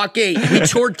 Marky. We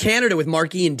toured Canada with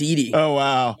Marky and Dee Dee. Oh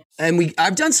wow! And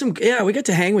I've done some. Yeah, we got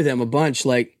to hang with them a bunch.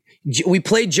 Like we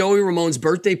played Joey Ramone's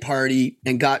birthday party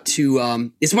and got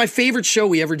to. It's my favorite show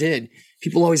we ever did.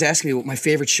 People always ask me what my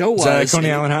favorite show was. Is that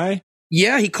Coney Island High?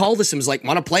 Yeah, he called us and was like,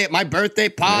 "Want to play at my birthday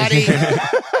party?"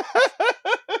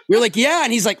 We were like, yeah.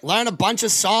 And he's like, learn a bunch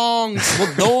of songs.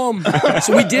 We'll do them.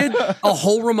 So we did a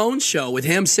whole Ramones show with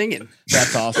him singing.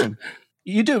 That's awesome.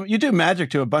 You do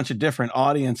magic to a bunch of different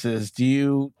audiences. Do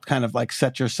you kind of like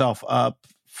set yourself up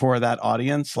for that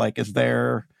audience? Like, is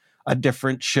there a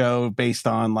different show based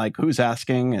on like who's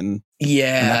asking and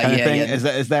that kind of thing?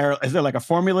 Yeah. Is there like a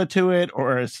formula to it,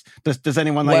 or does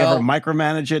anyone like ever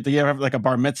micromanage it? Do you ever have like a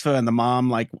bar mitzvah and the mom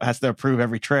like has to approve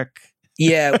every trick?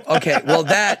 Yeah. Okay. Well,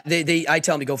 that I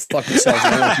tell them to go fuck themselves. I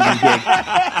don't want you to be big.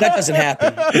 That doesn't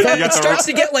happen. If it starts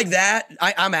to get like that,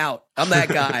 I'm out. I'm that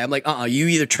guy. I'm like, you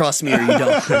either trust me or you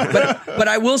don't. But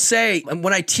I will say,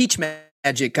 when I teach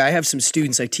magic, I have some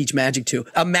students I teach magic to.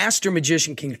 A master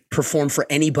magician can perform for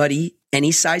anybody,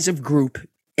 any size of group,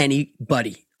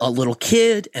 anybody. A little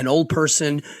kid, an old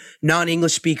person,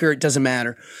 non-English speaker, it doesn't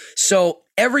matter. So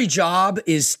every job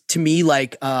is, to me,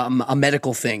 like a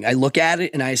medical thing. I look at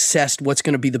it and I assess what's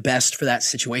going to be the best for that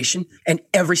situation. And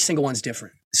every single one's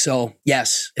different. So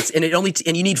yes, and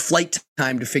you need flight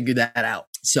time to figure that out.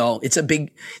 So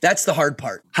that's the hard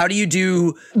part. How do you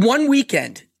do one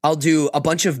weekend? I'll do a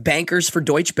bunch of bankers for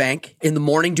Deutsche Bank. In the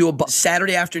morning,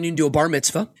 Saturday afternoon, do a bar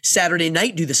mitzvah. Saturday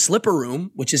night, do the slipper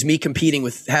room, which is me competing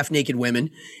with half-naked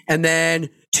women. And then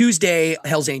Tuesday,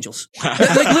 Hell's Angels. Like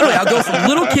literally, I'll go from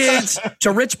little kids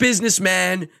to rich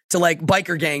businessmen to like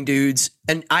biker gang dudes.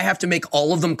 And I have to make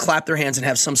all of them clap their hands and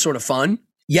have some sort of fun.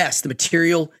 Yes, the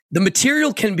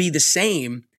material can be the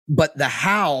same, but the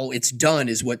how it's done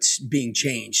is what's being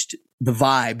changed. The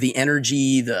vibe, the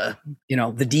energy, the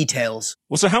details.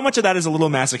 Well, so how much of that is a little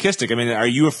masochistic? I mean, are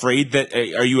you afraid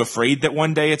that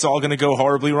one day it's all going to go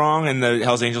horribly wrong and the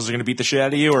Hells Angels are going to beat the shit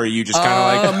out of you? Or are you just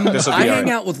kind of like, this will be I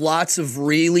hang out with lots of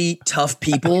really tough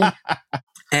people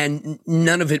and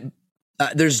none of it,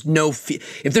 there's no fear.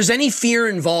 If there's any fear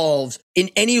involved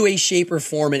in any way, shape, or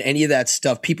form in any of that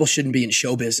stuff, people shouldn't be in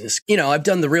show business. I've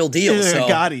done the real deal. So.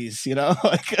 Gotti's,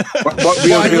 What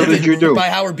real deal did you do? By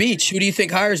Howard Beach. Who do you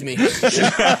think hires me? There's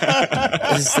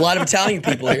a lot of Italian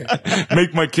people here.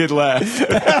 Make my kid laugh.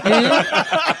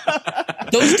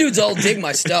 Those dudes all dig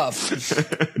my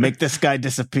stuff. Make this guy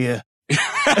disappear. Yeah,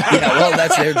 well,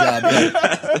 that's their job.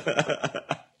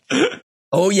 Yeah.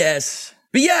 Oh, yes.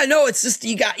 But yeah, no, it's just,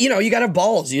 you got to have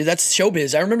balls. That's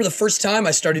showbiz. I remember the first time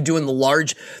I started doing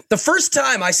the first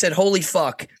time I said, holy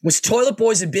fuck, was Toilet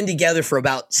Boys had been together for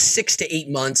about 6 to 8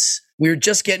 months. We were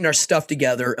just getting our stuff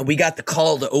together and we got the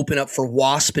call to open up for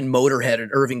Wasp and Motorhead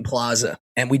at Irving Plaza.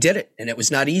 And we did it. And it was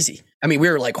not easy. I mean, we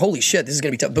were like, holy shit, this is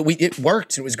going to be tough. But it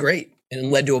worked. It was great. And it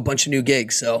led to a bunch of new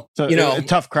gigs. So a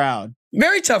tough crowd.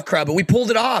 Very tough crowd, but we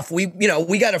pulled it off. We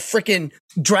got a freaking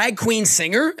drag queen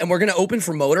singer and we're going to open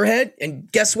for Motorhead. And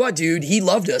guess what, dude? He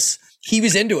loved us. He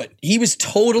was into it. He was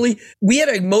we had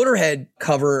a Motorhead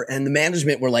cover and the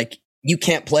management were like, you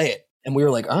can't play it. And we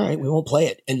were like, all right, we won't play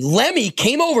it. And Lemmy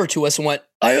came over to us and went,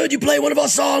 I heard you play one of our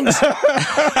songs.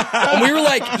 And we were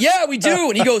like, yeah, we do.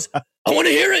 And he goes, I want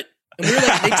to hear it. And we were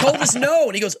like, they told us no.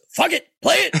 And he goes, fuck it,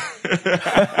 play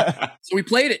it. So we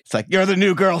played it. It's like, you're the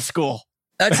new girl school.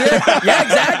 That's it. Yeah,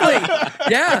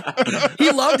 exactly. Yeah. He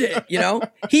loved it,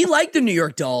 He liked the New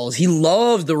York Dolls. He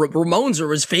loved the Ramones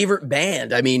were his favorite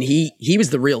band. I mean, he was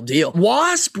the real deal.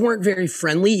 Wasp weren't very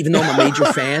friendly, even though I'm a major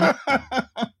fan.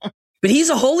 But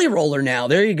he's a holy roller now.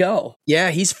 There you go.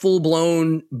 Yeah, he's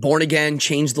full-blown, born again,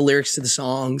 changed the lyrics to the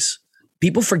songs.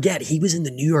 People forget he was in the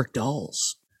New York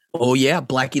Dolls. Oh yeah,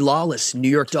 Blackie Lawless, New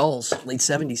York Dolls, late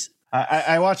 70s.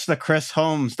 I watched the Chris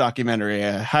Holmes documentary.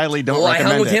 I highly don't recommend it. I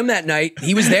hung with him that night.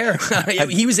 He was there.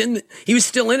 He was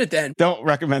still in it then. Don't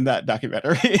recommend that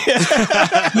documentary.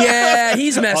 Yeah,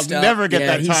 he's messed up. I'll never get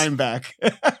that time back.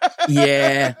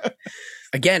 Yeah.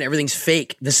 Again, everything's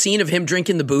fake. The scene of him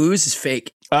drinking the booze is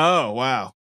fake. Oh,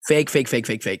 wow. Fake.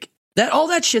 All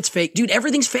that shit's fake. Dude,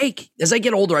 everything's fake. As I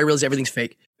get older, I realize everything's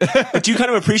fake. But do you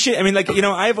kind of appreciate, I mean, like, you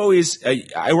know, I've always,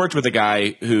 I worked with a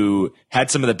guy who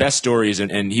had some of the best stories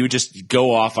and he would just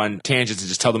go off on tangents and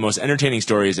just tell the most entertaining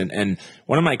stories. And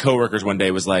one of my coworkers one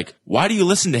day was like, why do you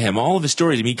listen to him? All of his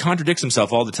stories, I mean, he contradicts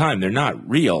himself all the time. They're not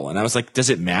real. And I was like, does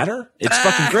it matter? It's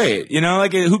fucking great. You know,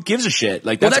 like, who gives a shit?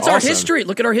 Like, that's awesome. Our history.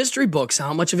 Look at our history books.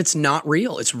 How much of it's not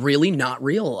real? It's really not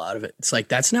real, a lot of it. It's like,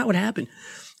 that's not what happened.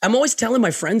 I'm always telling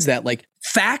my friends that, like,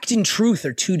 fact and truth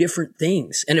are two different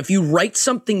things. And if you write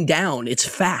something down, it's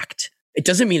fact. It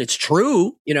doesn't mean it's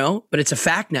true, you know, but it's a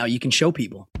fact now. You can show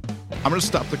people. I'm going to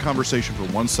stop the conversation for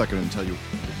 1 second and tell you,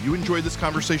 if you enjoyed this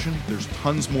conversation, there's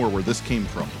tons more where this came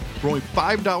from. For only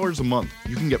 $5 a month,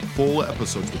 you can get full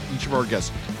episodes with each of our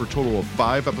guests for a total of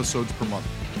 5 episodes per month.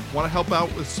 Want to help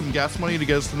out with some gas money to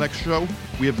get us to the next show?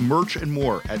 We have merch and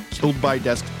more at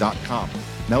killedbydesk.com.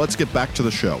 Now let's get back to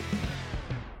the show.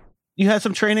 You had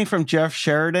some training from Jeff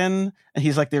Sheridan, and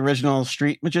he's like the original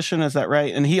street magician. Is that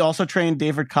right? And he also trained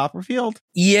David Copperfield.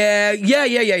 Yeah.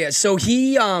 So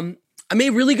I made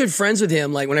really good friends with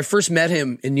him. Like when I first met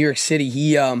him in New York City,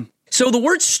 so the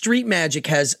word street magic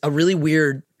has a really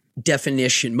weird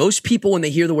definition. Most people, when they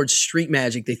hear the word street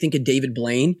magic, they think of David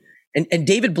Blaine, and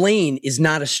David Blaine is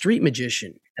not a street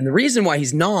magician. And the reason why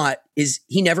he's not is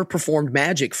he never performed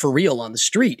magic for real on the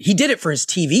street. He did it for his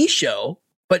TV show.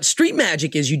 But street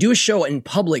magic is you do a show in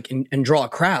public and draw a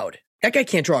crowd. That guy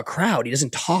can't draw a crowd. He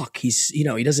doesn't talk. He's a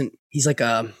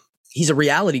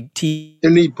reality TV.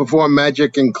 Didn't he perform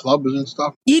magic in clubs and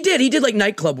stuff? He did like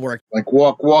nightclub work. Like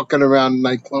walking around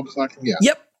nightclubs. Yeah.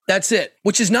 Yep. That's it.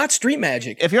 Which is not street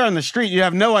magic. If you're on the street, you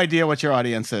have no idea what your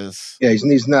audience is. Yeah,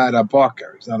 he's not a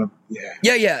barker. He's not a,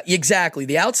 yeah. Yeah, exactly.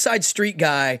 The outside street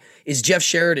guy is Jeff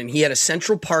Sheridan. He had a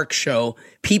Central Park show.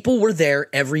 People were there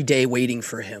every day waiting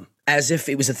for him, as if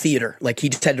it was a theater. Like he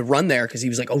just had to run there because he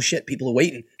was like, oh shit, people are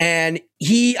waiting. And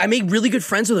I made really good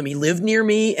friends with him. He lived near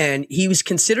me and he was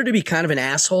considered to be kind of an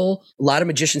asshole. A lot of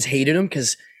magicians hated him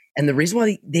and the reason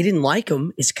why they didn't like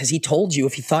him is because he told you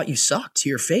if he thought you sucked to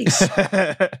your face.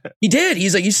 He did.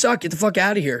 He's like, you suck. Get the fuck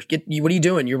out of here. What are you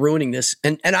doing? You're ruining this.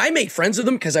 And I made friends with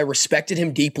him because I respected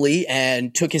him deeply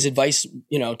and took his advice,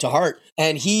 to heart.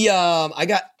 And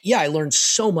I learned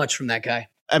so much from that guy.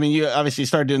 I mean, you obviously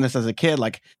started doing this as a kid.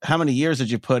 Like, how many years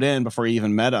did you put in before you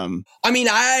even met him? I mean,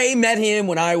 I met him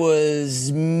when I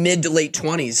was mid to late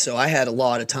 20s, so I had a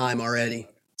lot of time already.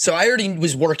 So I already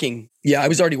was working. Yeah, I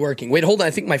was already working. Wait, hold on.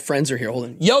 I think my friends are here. Hold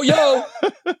on. Yo! Are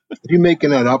you making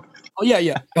that up? Oh,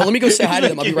 yeah. Oh, let me go say hi to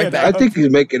them. I'll be right back. I think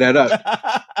he's making that up.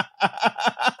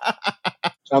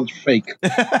 Sounds fake.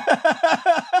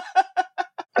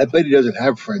 I bet he doesn't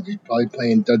have friends. He's probably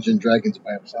playing Dungeons & Dragons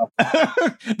by himself.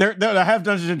 I have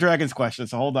Dungeons & Dragons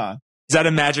questions, so hold on. Is that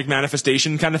a magic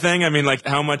manifestation kind of thing? I mean, like,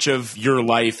 how much of your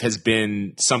life has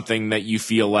been something that you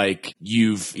feel like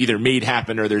you've either made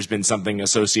happen or there's been something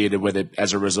associated with it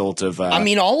as a result of... I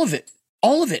mean, all of it.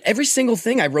 All of it. Every single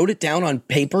thing. I wrote it down on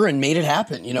paper and made it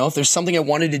happen. If there's something I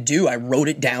wanted to do, I wrote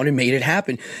it down and made it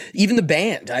happen. Even the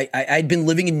band. I'd been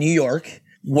living in New York,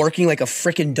 working like a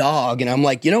freaking dog, and I'm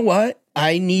like, you know what?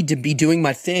 I need to be doing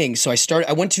my thing. So I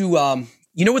went to, where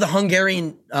the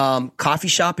Hungarian coffee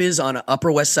shop is on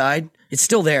Upper West Side? It's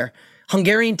still there.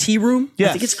 Hungarian Tea Room, yes.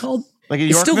 I think it's called. Like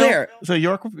it's still there. So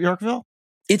Yorkville?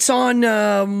 It's on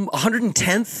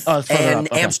 110th and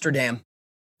Amsterdam.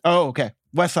 Oh, okay.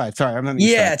 West Side. Sorry. I'm on the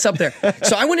east side. It's up there.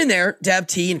 So I went in there to have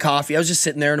tea and coffee. I was just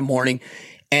sitting there in the morning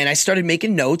and I started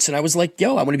making notes and I was like,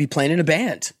 yo, I want to be playing in a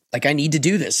band. Like, I need to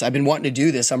do this. I've been wanting to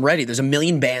do this. I'm ready. There's a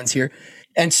million bands here.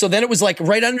 And so then it was like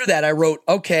right under that, I wrote,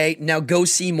 okay, now go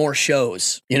see more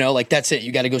shows. Like that's it.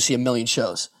 You got to go see a million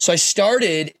shows. So I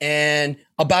started, and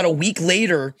about a week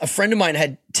later, a friend of mine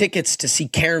had tickets to see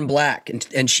Karen Black.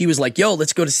 And she was like, yo,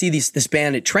 let's go to see this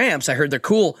band at Tramps. I heard they're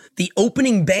cool. The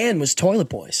opening band was Toilet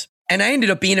Boys. And I ended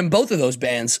up being in both of those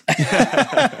bands.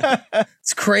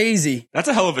 It's crazy. That's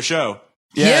a hell of a show.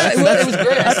 Yeah, it was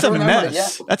great. That's a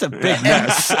mess. Yeah. That's a big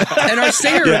mess. And our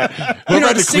singer, we're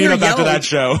about to clean up after that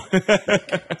show.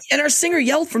 And our singer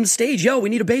yelled from the stage, "Yo, we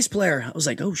need a bass player." I was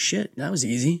like, "Oh shit, that was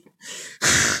easy."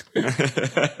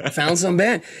 Found some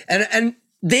band, and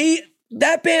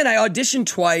that band I auditioned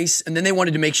twice, and then they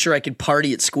wanted to make sure I could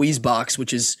party at Squeezebox,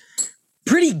 which is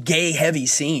pretty gay heavy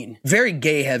scene. Very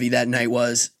gay heavy that night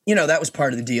was. That was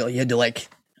part of the deal. You had to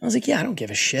I was like, yeah, I don't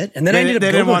give a shit. And then I ended up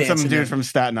they didn't want some dancing dude from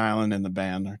Staten Island in the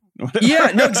band. Or whatever.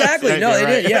 Yeah, no, exactly. No,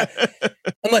 they did. Yeah,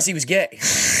 unless he was gay.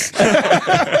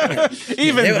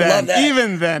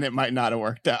 Even then, it might not have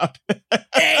worked out.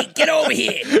 Hey, get over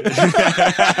here!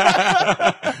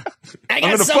 I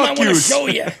got something I want to show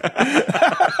you.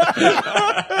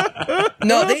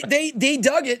 No, they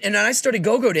dug it, and then I started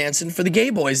go-go dancing for the gay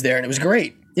boys there, and it was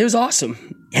great. It was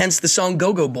awesome. Hence the song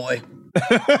 "Go-Go Boy."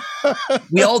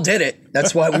 We all did it.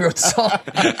 That's why we wrote the song.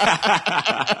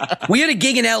 We had a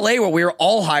gig in LA where we were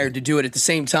all hired to do it at the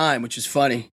same time, which is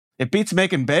funny. It beats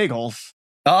making bagels.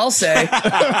 I'll say.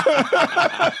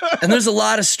 And there's a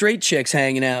lot of straight chicks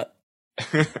hanging out.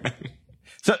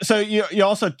 So you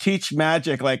also teach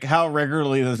magic. Like, how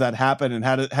regularly does that happen, and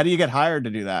how do you get hired to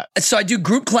do that? So I do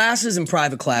group classes and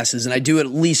private classes, and I do it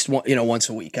at least once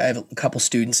a week. I have a couple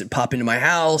students that pop into my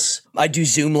house. I do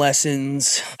Zoom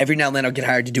lessons. Every now and then I'll get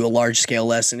hired to do a large scale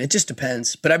lesson. It just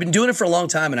depends. But I've been doing it for a long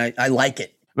time, and I like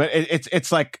it. But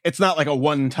it's not like a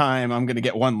one time I'm going to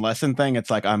get one lesson thing. It's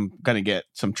like I'm going to get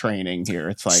some training here.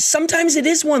 It's like sometimes it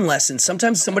is one lesson.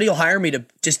 Sometimes somebody will hire me to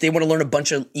they want to learn a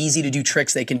bunch of easy to do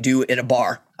tricks they can do at a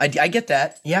bar. I get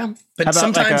that. Yeah. But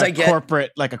sometimes I get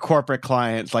a corporate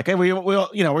client. It's like, hey,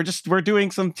 we're doing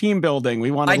some team building.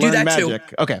 We want to learn do that magic.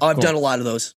 Too. Okay. I've done a lot of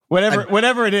those.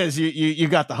 Whatever it is, you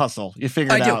got the hustle. You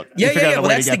figured it out. Yeah. Well,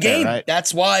 that's the game. There, right?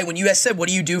 That's why when you said, what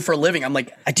do you do for a living? I'm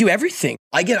like, I do everything.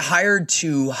 I get hired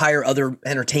to hire other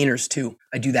entertainers too.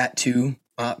 I do that too.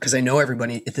 Because I know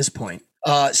everybody at this point.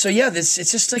 It's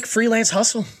just like freelance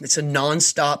hustle. It's a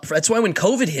nonstop. That's why when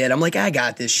COVID hit, I'm like, I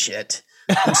got this shit.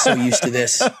 I'm so used to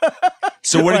this.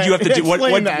 So what did you have to do?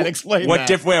 Explain that.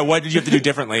 What did you have to do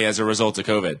differently as a result of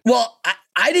COVID? Well,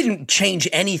 I didn't change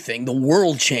anything. The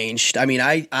world changed. I mean,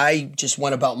 I just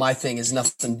went about my thing as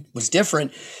nothing was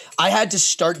different. I had to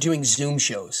start doing Zoom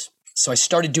shows. So I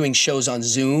started doing shows on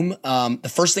Zoom.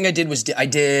 The first thing I did was I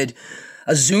did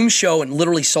a Zoom show and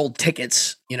literally sold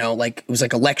tickets, it was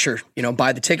like a lecture,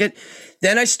 buy the ticket.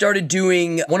 Then I started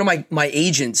doing, one of my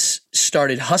agents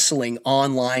started hustling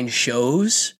online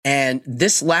shows. And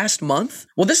this last month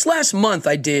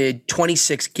I did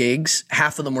 26 gigs.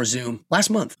 Half of them were Zoom. Last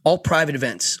month, all private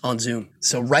events on Zoom.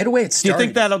 So right away it started. Do you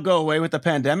think that'll go away with the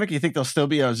pandemic? Do you think there'll still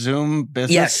be a Zoom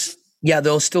business? Yes. Yeah,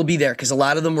 they'll still be there because a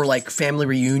lot of them were like family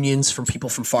reunions from people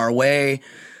from far away.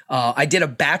 I did a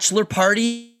bachelor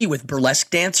party with burlesque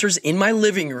dancers in my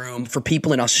living room for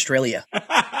people in Australia.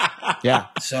 Yeah.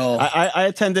 So I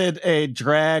attended a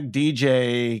drag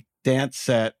DJ dance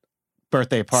set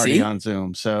birthday party on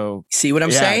Zoom. So see what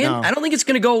I'm saying? No. I don't think it's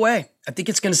going to go away. I think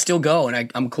it's going to still go, and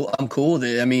I'm cool with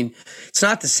it. I mean, it's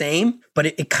not the same, but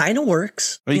it kind of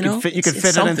works. Well, you could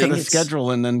fit it into the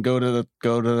schedule and then go to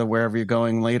the wherever you're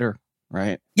going later.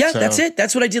 Right. Yeah, that's it.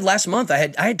 That's what I did last month. I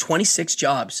had 26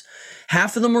 jobs.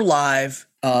 Half of them were live.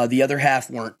 The other half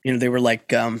weren't. They were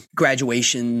like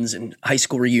graduations and high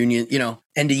school reunion,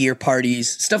 end of year parties,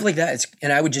 stuff like that.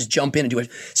 And I would just jump in and do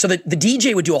it. So the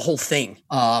DJ would do a whole thing,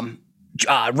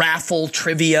 raffle,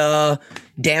 trivia,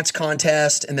 dance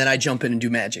contest, and then I jump in and do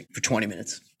magic for 20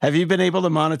 minutes. Have you been able to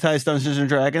monetize Dungeons and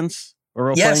Dragons or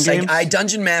role-playing games? I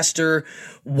Dungeon Master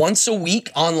once a week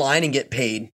online and get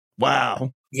paid.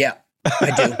 Wow. Yeah.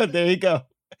 I do. There you go.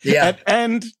 Yeah.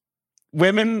 And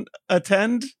women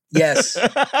attend? Yes.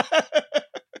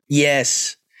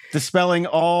 Yes. Dispelling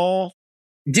all.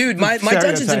 Dude, my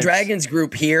Dungeons and Dragons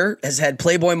group here has had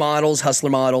Playboy models, Hustler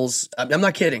models. I'm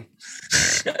not kidding.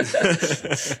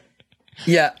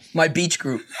 Yeah, my beach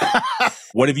group.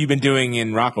 What have you been doing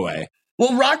in Rockaway?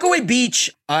 Well, Rockaway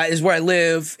Beach is where I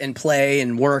live and play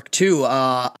and work too.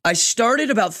 I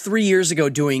started about 3 years ago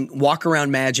doing walk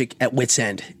around magic at Wits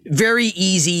End. Very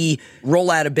easy, roll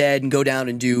out of bed and go down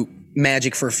and do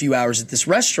magic for a few hours at this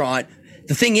restaurant.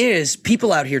 The thing is,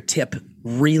 people out here tip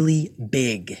really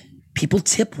big. People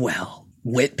tip well.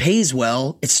 Wit pays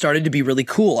well. It started to be really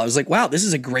cool. I was like, wow, this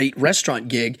is a great restaurant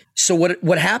gig. So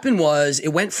what happened was it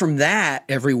went from that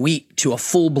every week to a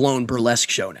full-blown burlesque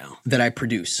show now that I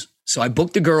produce. So I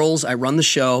booked the girls, I run the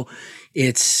show.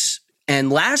 And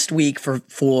last week for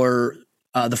the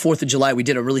 4th of July, we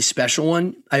did a really special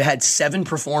one. I had 7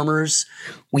 performers.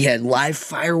 We had live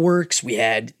fireworks. We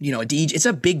had, a DJ. It's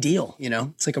a big deal,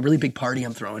 It's like a really big party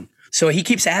I'm throwing. So he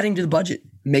keeps adding to the budget,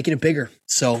 making it bigger.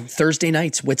 So Thursday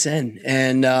nights, Wits End.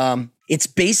 And it's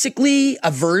basically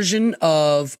a version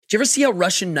of, do you ever see how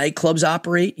Russian nightclubs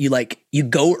operate? You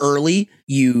go early,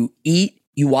 you eat,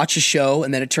 you watch a show,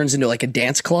 and then it turns into like a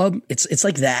dance club. It's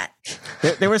like that.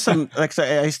 There was some,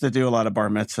 I used to do a lot of bar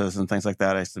mitzvahs and things like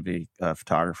that. I used to be a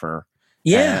photographer.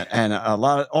 Yeah. And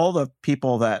all the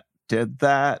people that did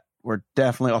that were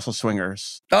definitely also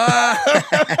swingers. Yeah.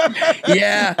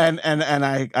 And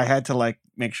I had to like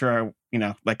make sure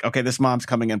okay, this mom's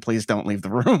coming in, please don't leave the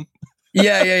room.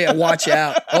 Yeah. Watch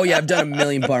out. Oh yeah, I've done a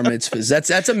million bar mitzvahs.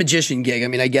 That's a magician gig. I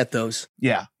mean, I get those.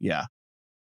 Yeah.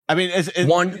 I mean, is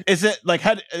it like,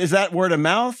 is that word of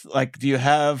mouth? Like, do you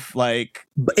have like?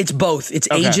 It's both. It's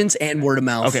agents and word of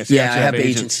mouth. Okay, so yeah, I have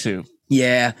agents too.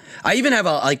 Yeah, I even have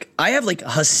I have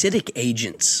Hasidic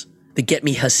agents that get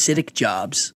me Hasidic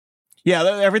jobs. Yeah,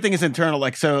 everything is internal.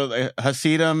 Like, so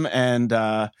Hasidim and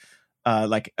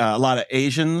like a lot of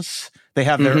Asians, they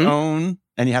have their own,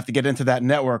 and you have to get into that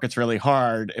network. It's really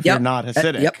hard if you're not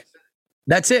Hasidic. Yep.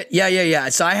 That's it. Yeah.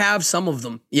 So I have some of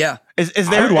them. Yeah.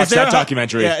 I would watch that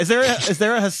documentary. Yeah. Is there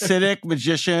a Hasidic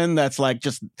magician that's like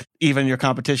just even your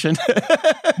competition?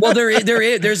 Well,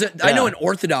 there's I know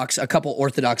a couple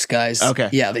Orthodox guys. Okay.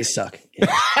 Yeah, they suck. Yeah.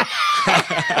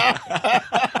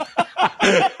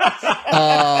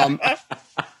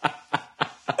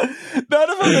 None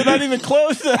of them are not even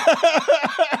close.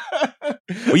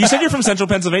 Well, you said you're from Central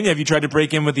Pennsylvania. Have you tried to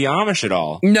break in with the Amish at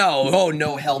all? No. Oh,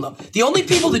 no. Hell no. The only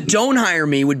people that don't hire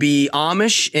me would be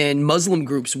Amish, and Muslim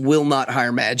groups will not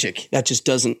hire magic. That just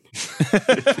doesn't.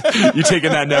 You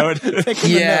taking that note?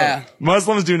 Yeah.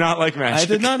 Muslims do not like magic.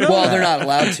 I did not know Well, that. they're not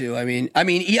allowed to. I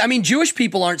mean, Jewish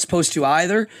people aren't supposed to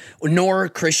either, nor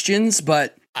Christians,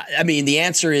 but I mean, the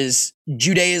answer is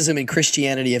Judaism and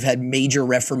Christianity have had major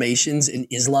reformations and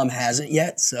Islam hasn't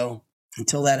yet. So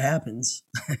until that happens.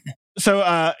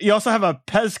 So you also have a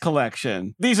Pez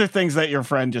collection. These are things that your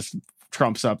friend just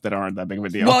trumps up that aren't that big of a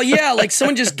deal. Well, yeah, like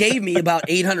someone just gave me about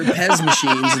 800 Pez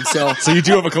machines. And so you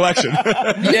do have a collection.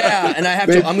 Yeah, and I'm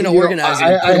going to organize it.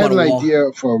 I had an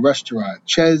idea for a restaurant,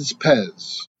 Chez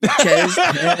Pez. Chez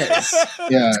Pez.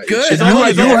 Yeah. It's good.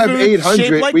 You have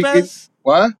 800. Like we could,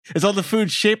 what? Is all the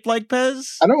food shaped like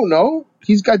Pez? I don't know.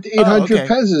 He's got the 800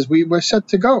 Pez's. We're set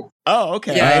to go. Oh,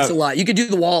 okay. Yeah, it's a lot. You could do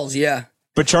the walls, yeah.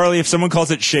 But Charlie, if someone calls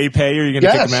it Shea Pay, are you going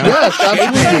to kick them out? Yes,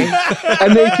 absolutely.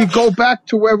 And they could go back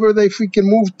to wherever they freaking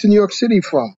moved to New York City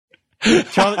from.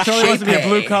 Charlie wants to be a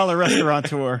blue collar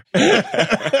restaurateur.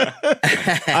 I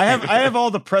have all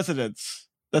the presidents.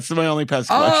 That's my only Pez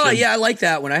collection. Oh yeah, I like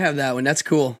that one. I have that one. That's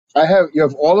cool. You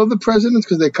have all of the presidents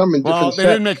because they come in different sets. They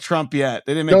didn't make Trump yet.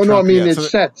 They didn't make Trump I mean, yet. it's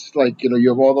sets. Like, you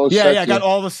have all those sets. Yeah, I got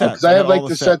all the sets. Because I have like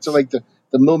the sets of like the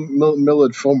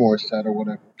Millard Fillmore set or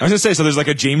whatever. I was going to say, so there's like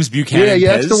a James Buchanan.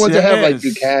 Yeah, that's the ones that have like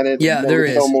Buchanan. Yeah, there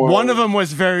is. One of them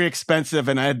was very expensive,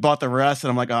 and I had bought the rest,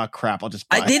 and I'm like, oh crap, I'll just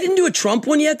buy it. They didn't do a Trump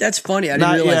one yet? That's funny. I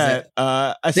didn't realize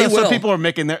that. I saw some people were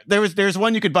making there's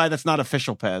one you could buy that's not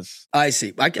official Pez. I see.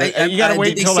 You got to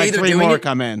wait until like 3 more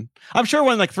come in. I'm sure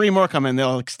when like 3 more come in,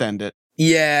 they'll extend it.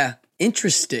 Yeah.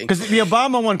 Interesting. Because the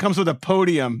Obama one comes with a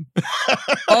podium.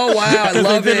 Oh, wow. I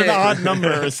love they it. did an odd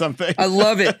number or something. I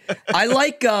love it. I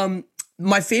like,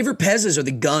 my favorite Pez's are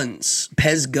the guns.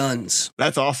 Pez guns.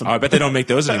 That's awesome. Oh, I bet they don't make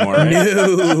those anymore, right?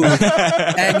 No.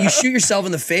 And you shoot yourself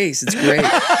in the face. It's great.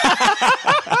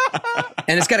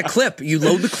 And it's got a clip. You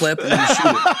load the clip and then you shoot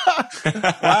it.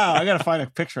 Wow, I got to find a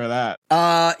picture of that.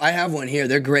 I have one here.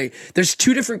 They're great. There's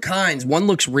 2 different kinds. One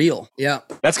looks real. Yeah.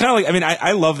 That's kind of like, I mean,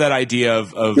 I love that idea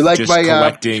of you like just my,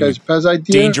 collecting Chez Pez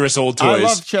idea? dangerous old toys. I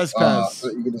love Chez Pez.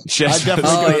 I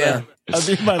definitely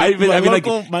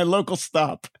go there. My local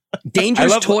stop.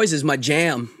 Dangerous toys is my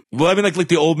jam. Well, I mean, like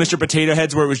the old Mr. Potato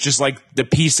Heads, where it was just like the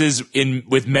pieces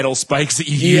with metal spikes that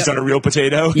you used on a real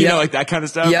potato. You know, like that kind of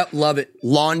stuff. Yep, love it.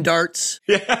 Lawn darts.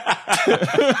 Yeah.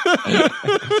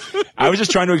 I was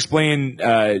just trying to explain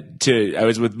I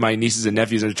was with my nieces and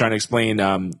nephews. I was trying to explain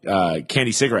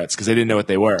candy cigarettes because they didn't know what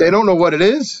they were. They don't know what it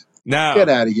is? No. Get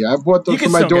out of here. I bought those for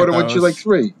my daughter when she was like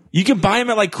 3. You can buy them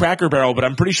at like Cracker Barrel, but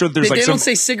I'm pretty sure there's they don't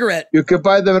say cigarette. You could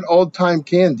buy them at Old Time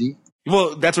Candy.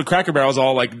 Well, that's what Cracker Barrel's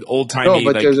all like old-timey.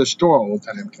 No, but there's a store, Old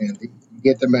Time Candy. You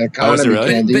get them at Economy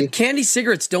Candy. But candy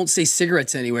cigarettes don't say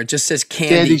cigarettes anywhere. It just says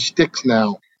candy. Candy sticks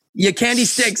now. Yeah, candy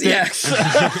sticks. Yeah.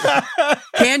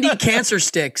 Candy cancer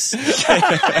sticks.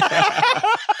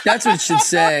 That's what it should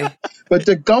say. But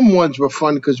the gum ones were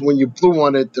fun because when you blew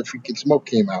on it, the freaking smoke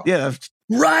came out. Yeah.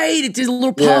 Right, it did a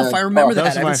little puff. I remember that. I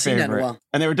haven't seen that in a while.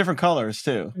 And they were different colors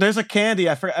too. There's a candy.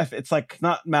 I forgot. It's like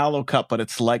not Mallow Cup, but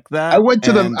it's like that. I went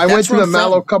to the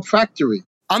Mallow Cup factory.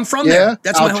 I'm from there.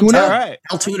 That's Altoona? my hometown. Right.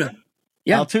 Altoona.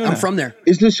 Yeah, Altoona. I'm from there.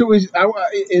 Is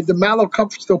the Mallow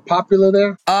Cup still popular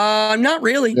there? Not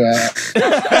really. Yeah.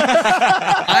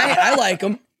 I like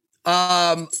them.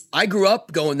 I grew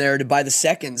up going there to buy the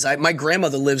seconds. My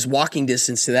grandmother lives walking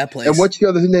distance to that place. And what's the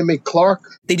other thing they make?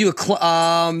 Clark? They do a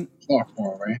Clark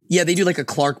bar, right? Yeah, they do like a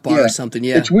Clark bar or something.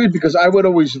 Yeah, it's weird because I would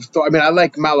always have thought. I mean, I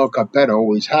like Mallow Cup better,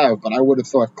 always have, but I would have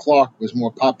thought Clark was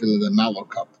more popular than Mallow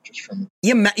Cup, just from.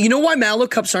 Yeah, you know why Mallow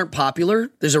Cups aren't popular?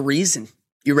 There's a reason.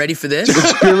 You ready for this?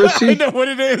 Conspiracy? I know what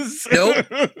it is. Nope.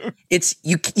 It's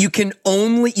you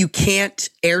can't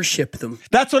airship them.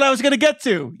 That's what I was going to get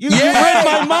to. You read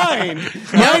my mind.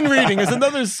 Mind reading is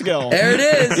another skill. There it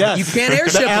is. Yes. You can't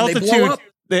airship them. They blow up.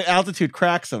 The altitude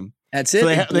cracks them. That's it. So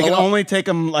they can only take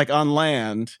them like on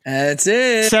land. That's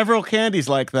it. Several candies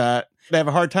like that. They have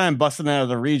a hard time busting out of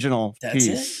the regional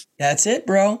piece. That's it,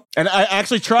 bro. And I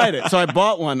actually tried it. So I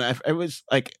bought one. It was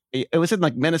in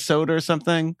like Minnesota or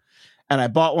something. And I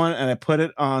bought one and I put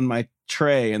it on my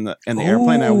tray in the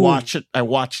airplane. I watched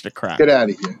it crack. Get out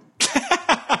of here.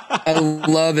 I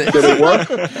love it. Did it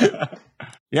work?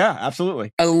 Yeah,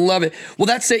 absolutely. I love it. Well,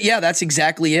 that's it. Yeah, that's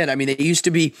exactly it. I mean,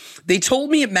 they told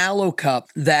me at Mallow Cup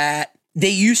that they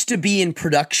used to be in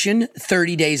production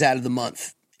 30 days out of the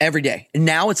month, every day. And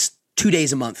now it's 2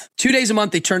 days a month. 2 days a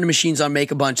month, they turn the machines on,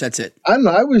 make a bunch. That's it. I don't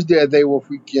know. I was there. They were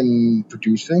freaking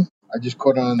producing. I just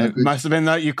caught on. It must have been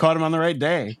that you caught him on the right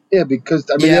day. Yeah, because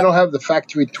they don't have the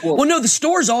factory tour. Well, no, the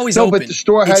store's always open. No, but the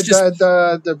store had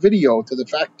the video to the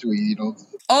factory. You know.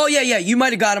 Oh yeah. You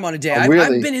might have got him on a day. Oh,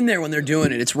 really? I've been in there when they're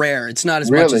doing it. It's rare. It's not as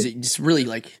much as it's really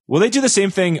like. Well, they do the same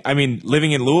thing. I mean,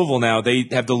 living in Louisville now, they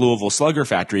have the Louisville Slugger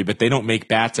factory, but they don't make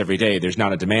bats every day. There's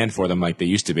not a demand for them like they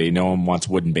used to be. No one wants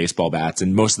wooden baseball bats,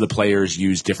 and most of the players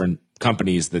use different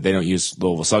companies that they don't use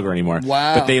Louisville Slugger anymore.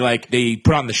 Wow. But they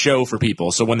put on the show for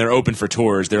people. So when they're open for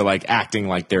tours, they're like acting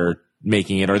like they're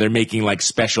making it, or they're making like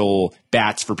special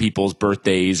bats for people's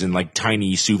birthdays and like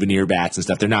tiny souvenir bats and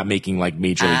stuff. They're not making like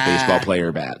Major League Baseball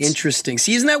player bats. Interesting.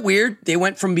 See, isn't that weird? They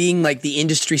went from being like the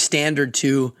industry standard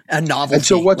to a novelty. And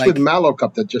so what's with Mallow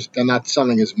Cup? They're not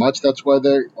selling as much. That's why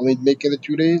they're only making it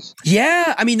 2 days?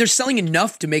 Yeah. I mean, they're selling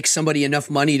enough to make somebody enough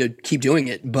money to keep doing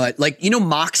it. But like,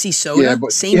 Moxie Soda,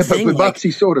 same thing. But Moxie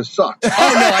Soda sucks. Oh,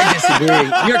 no, I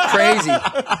disagree. You're crazy.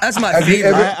 That's my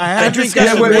favorite. I drink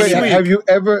Have you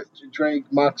ever drank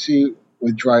Moxie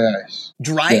with dry ice?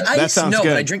 Dry ice? No, good.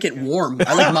 But I drink it warm.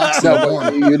 I like Moxie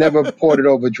warm. You never poured it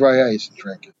over dry ice and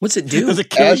drank it. What's it do? Does it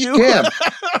kill you?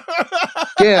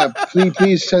 Cam,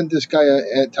 please send this guy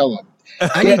and tell him.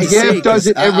 Cam does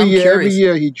it every year. Every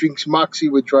year he drinks Moxie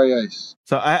with dry ice.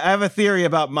 So I have a theory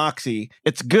about Moxie.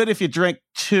 It's good if you drink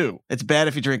 2. It's bad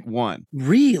if you drink 1.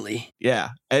 Really? Yeah.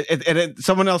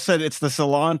 Someone else said it's the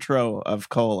cilantro of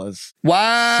colas.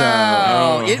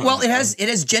 Wow. It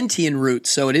has gentian roots,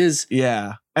 so it is.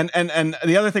 Yeah. And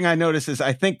the other thing I noticed is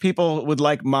I think people would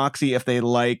like Moxie if they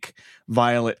like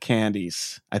violet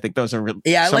candies. I think those are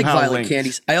I like violet linked.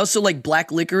 candies. I also like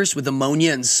black licorice with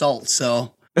ammonia and salt,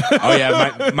 so... Oh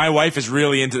yeah, my wife is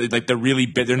really into like the really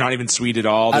bit. They're not even sweet at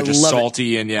all. They're just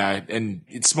salty and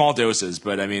it's small doses.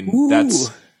 But I mean,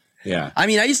 yeah. I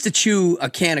mean, I used to chew a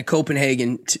can of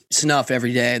Copenhagen snuff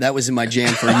every day. That was in my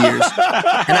jam for years,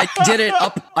 and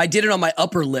I did it on my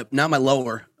upper lip, not my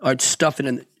lower. I'd stuff it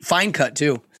in fine cut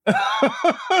too.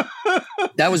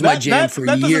 That was my jam for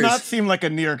years. That does not seem like a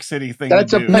New York City thing.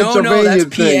 That's to do. a Pennsylvania that's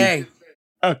thing.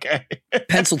 PA. Okay,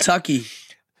 Pennsylvania.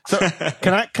 So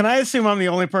can I assume I'm the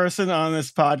only person on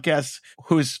this podcast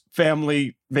whose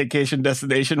family vacation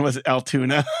destination was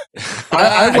Altoona?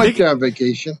 I went there on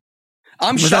vacation.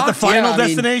 I'm was shocked. Was that the final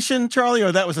destination, Charlie,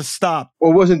 or that was a stop?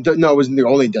 Well, it wasn't the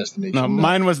only destination. No,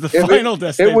 mine was the final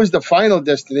destination. It was the final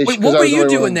destination. Wait, what were you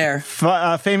doing there?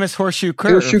 Famous Horseshoe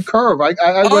Curve. Horseshoe Curve.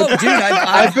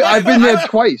 I've been there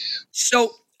twice.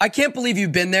 So I can't believe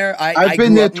you've been there. I've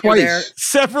been there twice.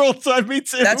 Several times. Me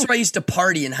too. That's where I used to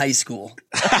party in high school.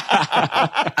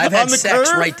 I've had sex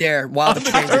curve? Right there while the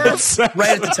trains are going.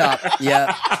 Right at the top.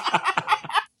 Yeah.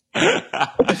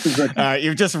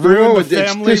 You've just ruined the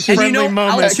family-friendly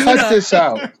moment. Cut this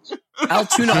out.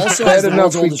 Altoona also has the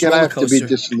world's oldest roller coaster. I have to be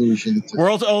disillusioned.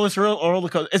 World's oldest roller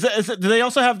coaster. Is it? Do they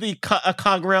also have the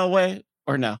cog railway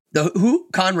or no? The who?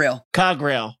 Conrail.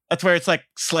 Cog-rail. That's where it's like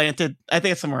slanted. I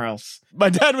think it's somewhere else. My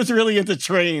dad was really into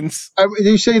trains.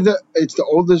 You say that it's the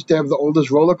oldest? They have the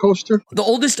oldest roller coaster. The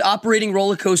oldest operating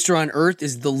roller coaster on Earth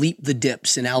is the Leap the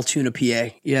Dips in Altoona,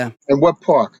 PA. Yeah. And what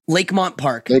park? Lakemont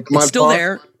Park. It's still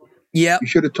there. Yeah, you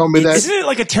should have told me that. Isn't it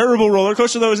like a terrible roller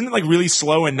coaster though? Isn't it like really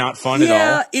slow and not fun at all?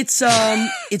 Yeah,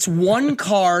 it's one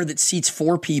car that seats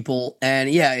 4 people, and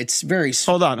it's very.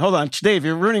 Hold on, Dave,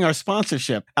 you're ruining our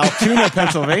sponsorship. Altoona,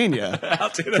 Pennsylvania.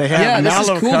 They have this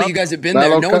is cool that you guys have been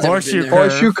there. No one's ever been there.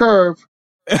 Horseshoe Curve.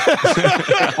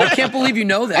 I can't believe you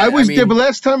know that. I was there, but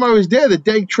last time I was there, the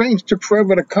dang trains took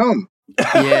forever to come.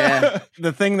 Yeah.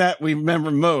 The thing that we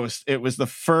remember most, it was the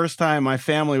first time my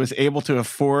family was able to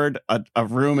afford a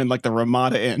room in like the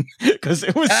Ramada Inn because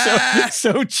it was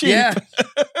so cheap. Yeah.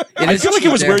 I feel like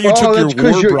it was where you took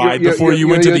your war bride before you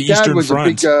went to the Eastern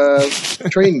Front. A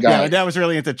big, train guy. Yeah, my dad was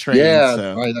really into trains. Yeah,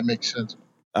 so. right, that makes sense.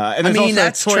 And there's also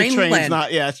that's toy train trains.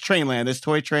 land. It's Trainland. There's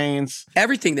toy trains.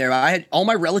 Everything there. I had all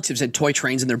my relatives had toy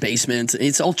trains in their basement.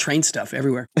 It's all train stuff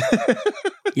everywhere.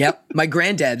 Yep. My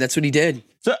granddad, that's what he did.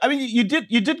 So I mean, you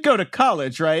did go to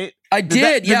college, right? I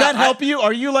did. Did that help you?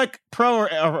 Are you like pro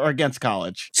or against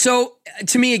college? So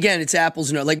to me, again, it's apples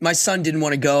and oranges. Like my son didn't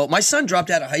want to go. My son dropped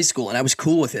out of high school, and I was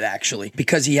cool with it actually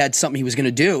because he had something he was going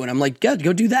to do, and I'm like, good,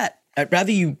 go do that. I'd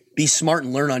rather you be smart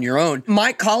and learn on your own.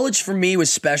 My college for me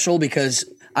was special because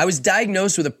I was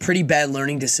diagnosed with a pretty bad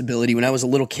learning disability when I was a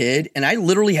little kid, and I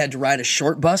literally had to ride a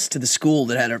short bus to the school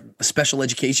that had a special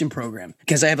education program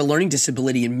because I have a learning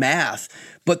disability in math.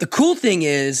 But the cool thing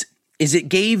is it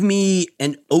gave me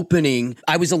an opening.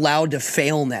 I was allowed to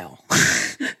fail now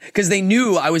because they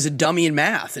knew I was a dummy in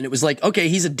math. And it was like, okay,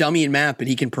 he's a dummy in math, but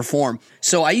he can perform.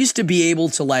 So I used to be able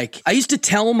to I used to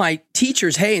tell my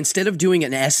teachers, hey, instead of doing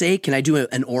an essay, can I do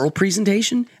an oral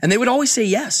presentation? And they would always say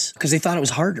yes because they thought it was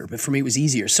harder, but for me, it was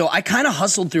easier. So I kind of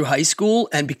hustled through high school.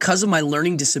 And because of my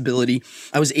learning disability,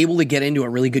 I was able to get into a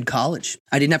really good college.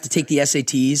 I didn't have to take the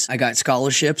SATs. I got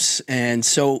scholarships. And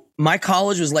so my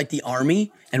college was like the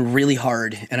Army and really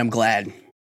hard. And I'm glad.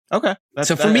 Okay.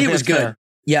 So for me, it was good. Fair.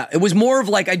 Yeah, it was more of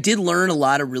like I did learn a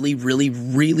lot of really, really,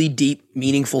 really deep,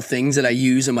 meaningful things that I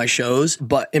use in my shows,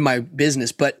 but in my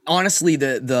business. But honestly,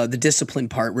 the discipline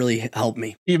part really helped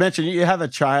me. You mentioned you have a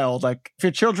child. Like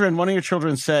if one of your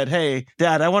children said, "Hey,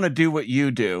 Dad, I want to do what you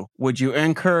do," would you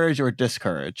encourage or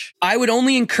discourage? I would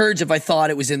only encourage if I thought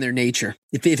it was in their nature.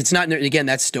 If it's not, again,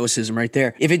 that's stoicism right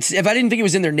there. If I didn't think it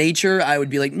was in their nature, I would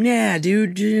be like, nah,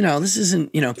 dude, this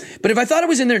isn't, But if I thought it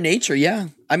was in their nature, yeah.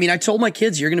 I mean, I told my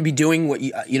kids, you're going to be doing what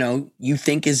you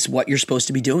think is what you're supposed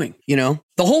to be doing. The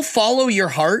whole follow your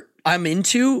heart I'm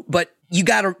into, but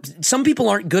some people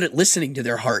aren't good at listening to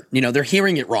their heart. They're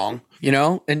hearing it wrong,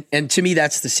 and to me,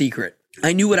 that's the secret.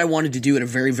 I knew what I wanted to do at a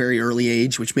very, very early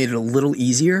age, which made it a little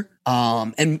easier.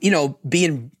 And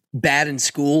being bad in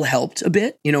school helped a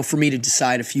bit, for me to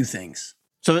decide a few things.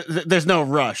 So there's no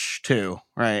rush too,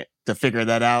 right? To figure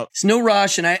that out. It's no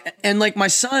rush. And like my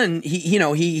son,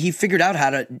 he figured out how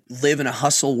to live in a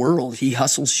hustle world. He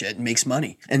hustles shit and makes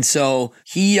money. And so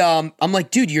I'm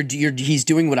like, dude, he's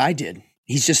doing what I did.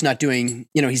 He's just not doing,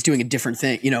 he's doing a different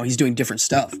thing. He's doing different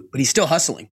stuff, but he's still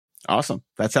hustling. Awesome.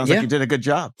 That sounds like you did a good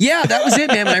job. Yeah, that was it,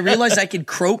 man. When I realized I could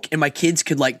croak and my kids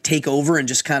could take over and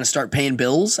just kind of start paying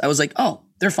bills, I was like, oh,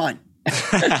 they're fine.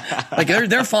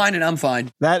 They're fine and I'm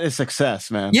fine. That is success,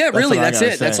 man. Yeah, really. That's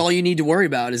it. Say. That's all you need to worry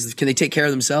about is can they take care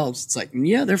of themselves? It's like,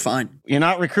 yeah, they're fine. You're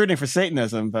not recruiting for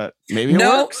Satanism, but maybe it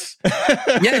works.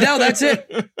 Yeah, no, that's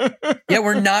it. Yeah,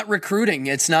 we're not recruiting.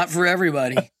 It's not for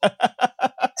everybody.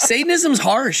 Satanism's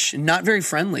harsh and not very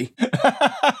friendly.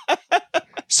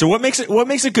 So what makes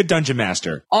a good dungeon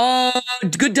master?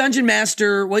 Good dungeon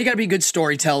master. Well, you got to be a good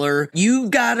storyteller. You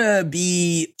got to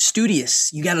be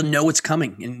studious. You got to know what's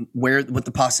coming and what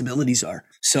the possibilities are.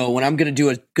 So when I'm going to do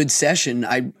a good session,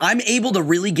 I'm able to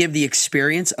really give the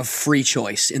experience of free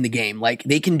choice in the game. Like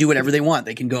they can do whatever they want.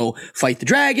 They can go fight the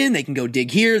dragon. They can go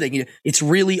dig here. It's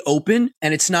really open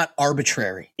and it's not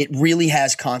arbitrary. It really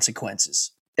has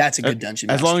consequences. That's a good dungeon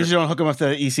master. As long as you don't hook them up to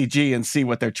the ECG and see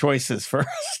what their choice is first.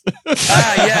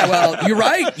 Yeah, well, you're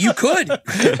right. You could.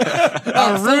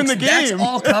 Ruin the game. That's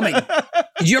all coming.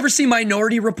 Did you ever see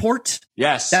Minority Report?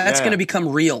 Yes. That's going to become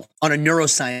real on a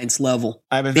neuroscience level.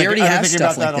 I've been thinking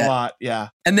about that a lot. Yeah.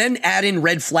 And then add in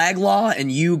Red Flag Law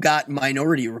and you got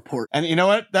Minority Report. And you know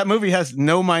what? That movie has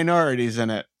no minorities in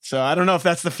it. So I don't know if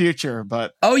that's the future,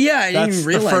 but oh yeah, I didn't even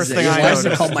realize that. Why is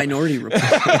it called Minority Report?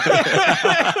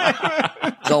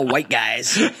 It's all white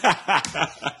guys,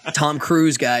 Tom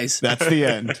Cruise guys. That's the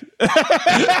end.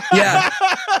 Yeah,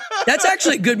 that's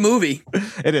actually a good movie.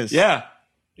 It is. Yeah.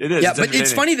 It is. Yeah, but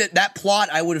it's funny that plot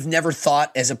I would have never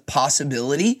thought as a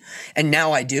possibility, and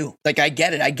now I do. Like I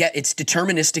get it. It's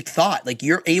deterministic thought. Like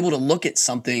you're able to look at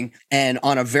something and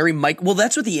on a very well,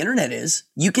 that's what the internet is.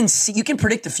 You can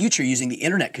predict the future using the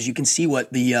internet because you can see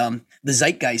what the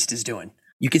zeitgeist is doing.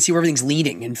 You can see where everything's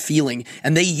leading and feeling,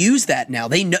 and they use that now.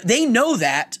 They know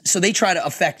that, so they try to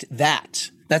affect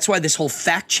that. That's why this whole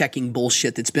fact-checking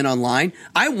bullshit that's been online.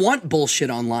 I want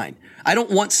bullshit online. I don't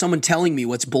want someone telling me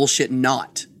what's bullshit and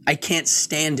not. I can't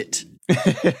stand it.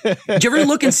 Did you ever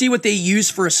look and see what they use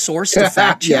for a source to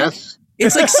fact check? Yes.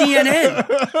 It's like CNN.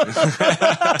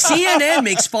 CNN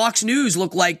makes Fox News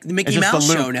look like the Mickey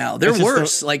Mouse show now. They're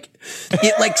worse.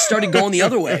 It started going the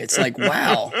other way. It's like,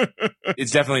 wow.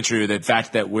 It's definitely true. The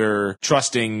fact that we're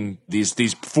trusting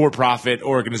these for-profit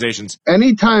organizations.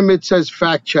 Anytime it says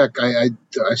fact check, I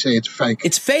say it's fake.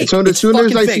 It's fake. So as soon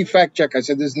as I see fact check, I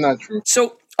said this is not true.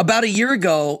 So about a year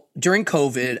ago, during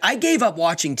COVID, I gave up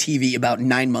watching TV about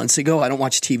 9 months ago. I don't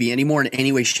watch TV anymore in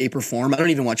any way, shape, or form. I don't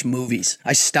even watch movies.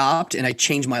 I stopped and I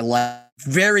changed my life.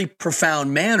 Very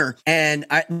profound manner. And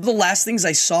the last things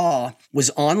I saw was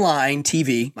online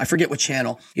TV. I forget what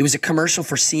channel. It was a commercial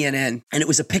for CNN. And it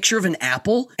was a picture of an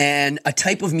apple and a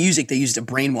type of music they used to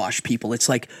brainwash people. It's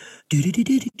like,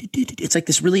 it's like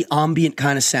this really ambient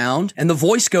kind of sound. And the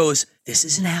voice goes, "This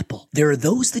is an apple. There are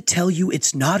those that tell you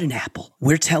it's not an apple.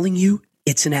 We're telling you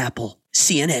it's an apple.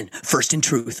 CNN, first in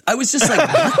truth." I was just like,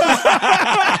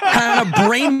 kind of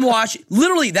brainwash.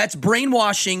 Literally, that's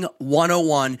brainwashing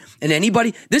 101.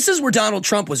 And this is where Donald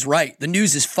Trump was right. The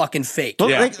news is fucking fake. Well,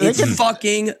 yeah. It's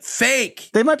fucking fake.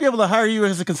 They might be able to hire you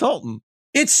as a consultant.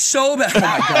 It's so bad. Oh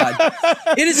my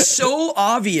God. It is so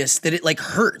obvious that it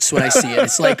hurts when I see it.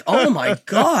 It's like, oh my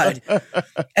God.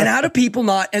 And how do people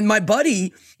not? And my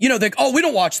buddy, they're like, "Oh, we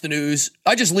don't watch the news.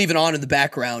 I just leave it on in the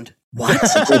background." What?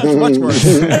 That's much worse.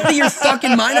 Out of your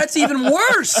fucking mind? That's even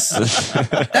worse.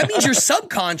 That means your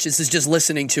subconscious is just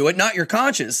listening to it, not your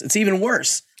conscious. It's even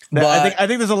worse. But I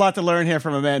think there's a lot to learn here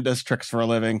from a man who does tricks for a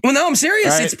living. Well, no, I'm serious.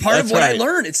 Right? It's part That's of what right. I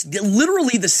learned. It's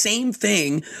literally the same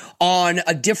thing on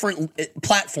a different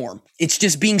platform. It's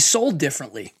just being sold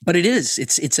differently. But it is.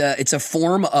 It's a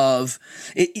form of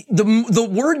the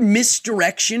word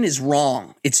misdirection is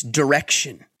wrong. It's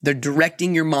direction. They're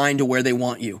directing your mind to where they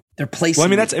want you. They're placing.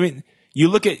 Well, you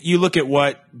look at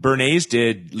what Bernays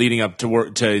did leading up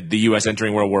to the U.S.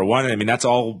 entering World War I. I mean, that's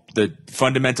all the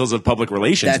fundamentals of public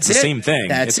relations. It's the same thing.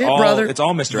 That's it, brother. It's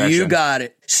all misdirection. You got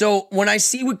it. So when I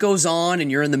see what goes on and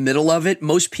you're in the middle of it,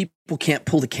 most people can't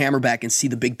pull the camera back and see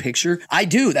the big picture. I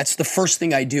do. That's the first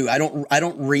thing I do. I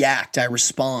don't react. I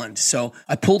respond. So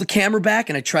I pull the camera back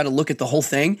and I try to look at the whole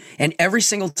thing. And every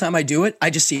single time I do it, I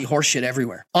just see horseshit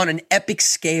everywhere on an epic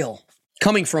scale.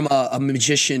 Coming from a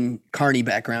magician Carney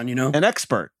background, An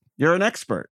expert. You're an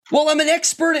expert. Well, I'm an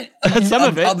expert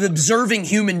of observing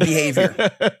human behavior.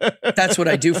 That's what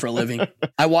I do for a living.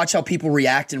 I watch how people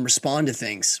react and respond to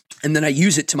things, and then I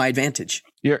use it to my advantage.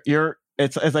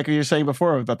 It's like you were saying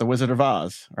before about the Wizard of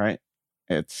Oz, right?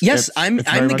 I'm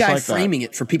the guy framing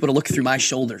it for people to look through my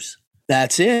shoulders.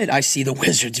 That's it. I see the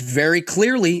wizards very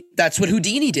clearly. That's what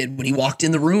Houdini did when he walked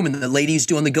in the room and the lady's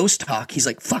doing the ghost talk. He's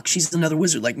like, "Fuck, she's another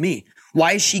wizard like me.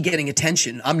 Why is she getting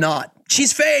attention? I'm not.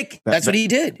 She's fake." That's what he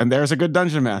did. And there's a good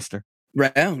dungeon master.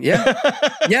 Right. Yeah.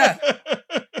 Yeah.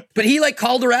 But he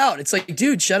called her out. It's like,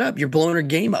 dude, shut up. You're blowing her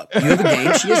game up. You have a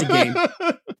game. She has a game.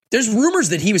 There's rumors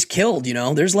that he was killed,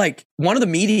 There's one of the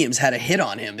mediums had a hit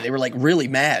on him. They were really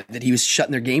mad that he was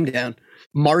shutting their game down.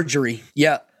 Marjorie.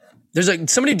 Yeah. There's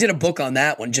somebody did a book on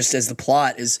that one just as the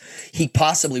plot is he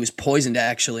possibly was poisoned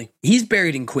actually. He's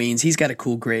buried in Queens. He's got a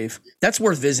cool grave. That's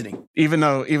worth visiting. Even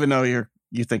though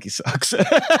you think he sucks.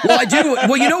 Well, I do.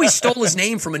 Well, he stole his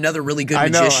name from another really good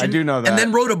magician. I do know that. And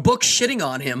then wrote a book shitting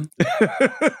on him.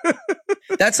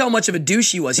 That's how much of a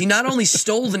douche he was. He not only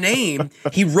stole the name,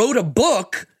 he wrote a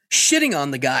book shitting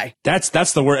on the guy. That's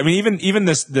the word. I mean, even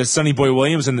the Sonny Boy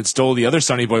Williamson that stole the other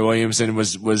Sonny Boy Williamson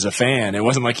was a fan. It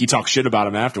wasn't like he talked shit about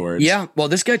him afterwards. Yeah. Well,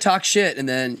 this guy talked shit, and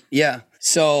then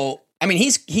So I mean,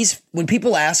 he's when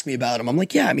people ask me about him, I'm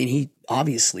like, yeah. I mean, he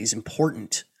obviously is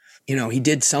important. He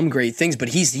did some great things, but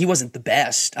he wasn't the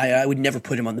best. I would never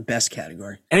put him on the best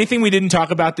category. Anything we didn't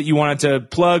talk about that you wanted to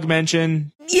plug,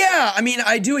 mention? Yeah, I mean,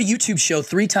 I do a YouTube show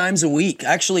 3 times a week.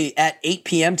 Actually, at 8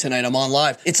 p.m. tonight, I'm on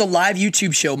live. It's a live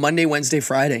YouTube show, Monday, Wednesday,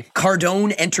 Friday.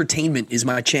 Cardone Entertainment is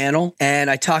my channel, and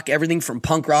I talk everything from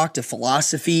punk rock to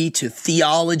philosophy to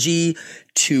theology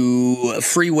to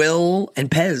free will and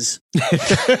Pez.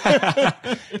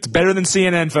 It's better than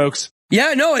CNN, folks.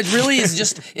 Yeah, no, it really is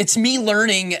just, it's me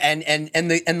learning and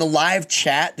the live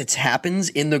chat that happens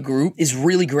in the group is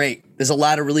really great. There's a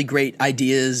lot of really great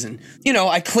ideas and,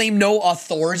 I claim no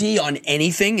authority on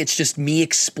anything. It's just me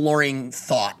exploring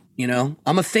thought,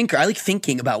 I'm a thinker. I like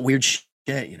thinking about weird shit,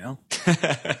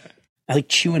 I like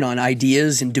chewing on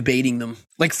ideas and debating them.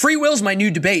 Free will's my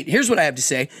new debate. Here's what I have to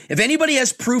say. If anybody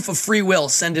has proof of free will,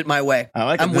 send it my way. I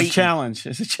like it. It's a challenge.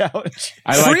 It's a challenge.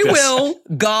 Free will,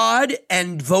 God,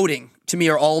 and voting. to me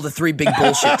are all the three big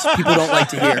bullshits people don't like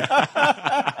to hear.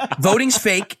 Voting's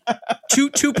fake.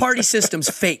 Two-party systems,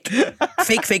 fake.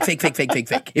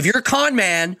 Fake. If you're a con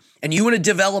man and you want to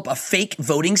develop a fake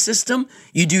voting system,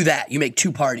 you do that. You make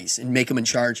two parties and make them in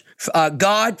charge.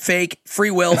 God, fake.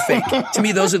 Free will, fake. To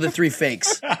me, those are the three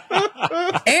fakes.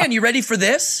 And you ready for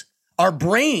this? Our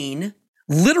brain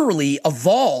literally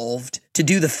evolved to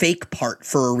do the fake part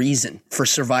for a reason, for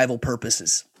survival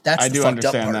purposes. That's the fucked up part. I do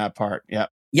understand that part, yeah.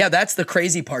 Yeah, that's the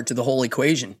crazy part to the whole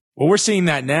equation. Well, we're seeing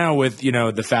that now with,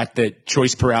 the fact that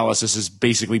choice paralysis is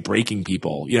basically breaking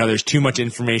people. There's too much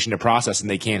information to process and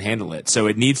they can't handle it. So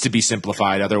it needs to be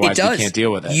simplified. Otherwise, we can't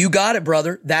deal with it. You got it,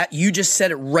 brother. That you just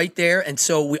said it right there. And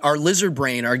so our lizard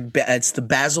brain, it's the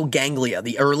basal ganglia,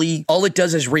 all it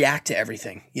does is react to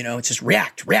everything. It's just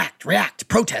react,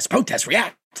 protest,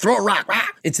 react. Throw a rock. Rah.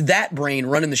 It's that brain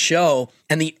running the show.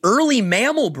 And the early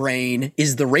mammal brain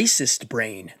is the racist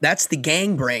brain. That's the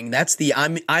gang brain. That's the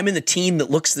I'm in the team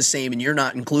that looks the same and you're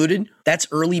not included. That's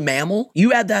early mammal.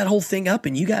 You add that whole thing up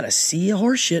and you got to see a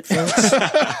horse shit, folks.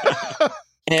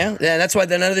 Yeah, that's why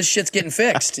none of this shit's getting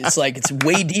fixed. It's like it's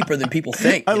way deeper than people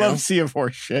think. I love sea of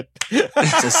horse shit.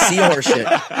 It's a sea horse shit.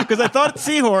 Because I thought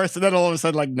seahorse, and then all of a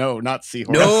sudden, like, no, not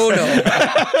seahorse. No.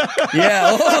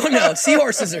 Yeah, oh no,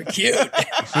 seahorses are cute.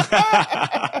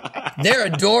 They're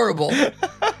adorable.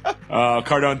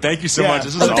 Cardone, thank you so much.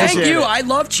 This was awesome. Thank you. I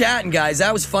love chatting, guys.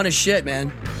 That was fun as shit,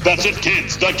 man. That's it,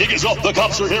 kids. The gig is up. The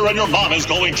cops are here, and your mom is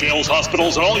calling jails,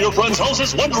 hospitals, and all your friends'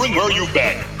 houses, wondering where you've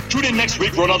been. Tune in next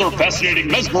week for another fascinating,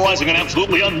 mesmerizing, and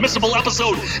absolutely unmissable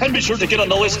episode. And be sure to get on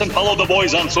the list and follow the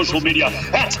boys on social media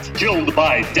at Killed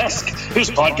by Desk. This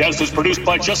podcast is produced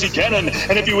by Jesse Cannon.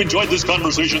 And if you enjoyed this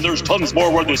conversation, there's tons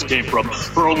more where this came from.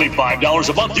 For only $5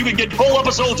 a month, you can get full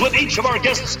episodes with each of our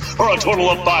guests for a total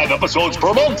of 5 episodes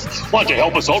per month. Want to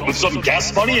help us out with some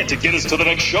gas money and to get us to the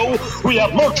next show? We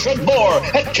have merch and more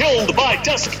at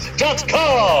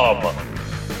KilledByDesk.com.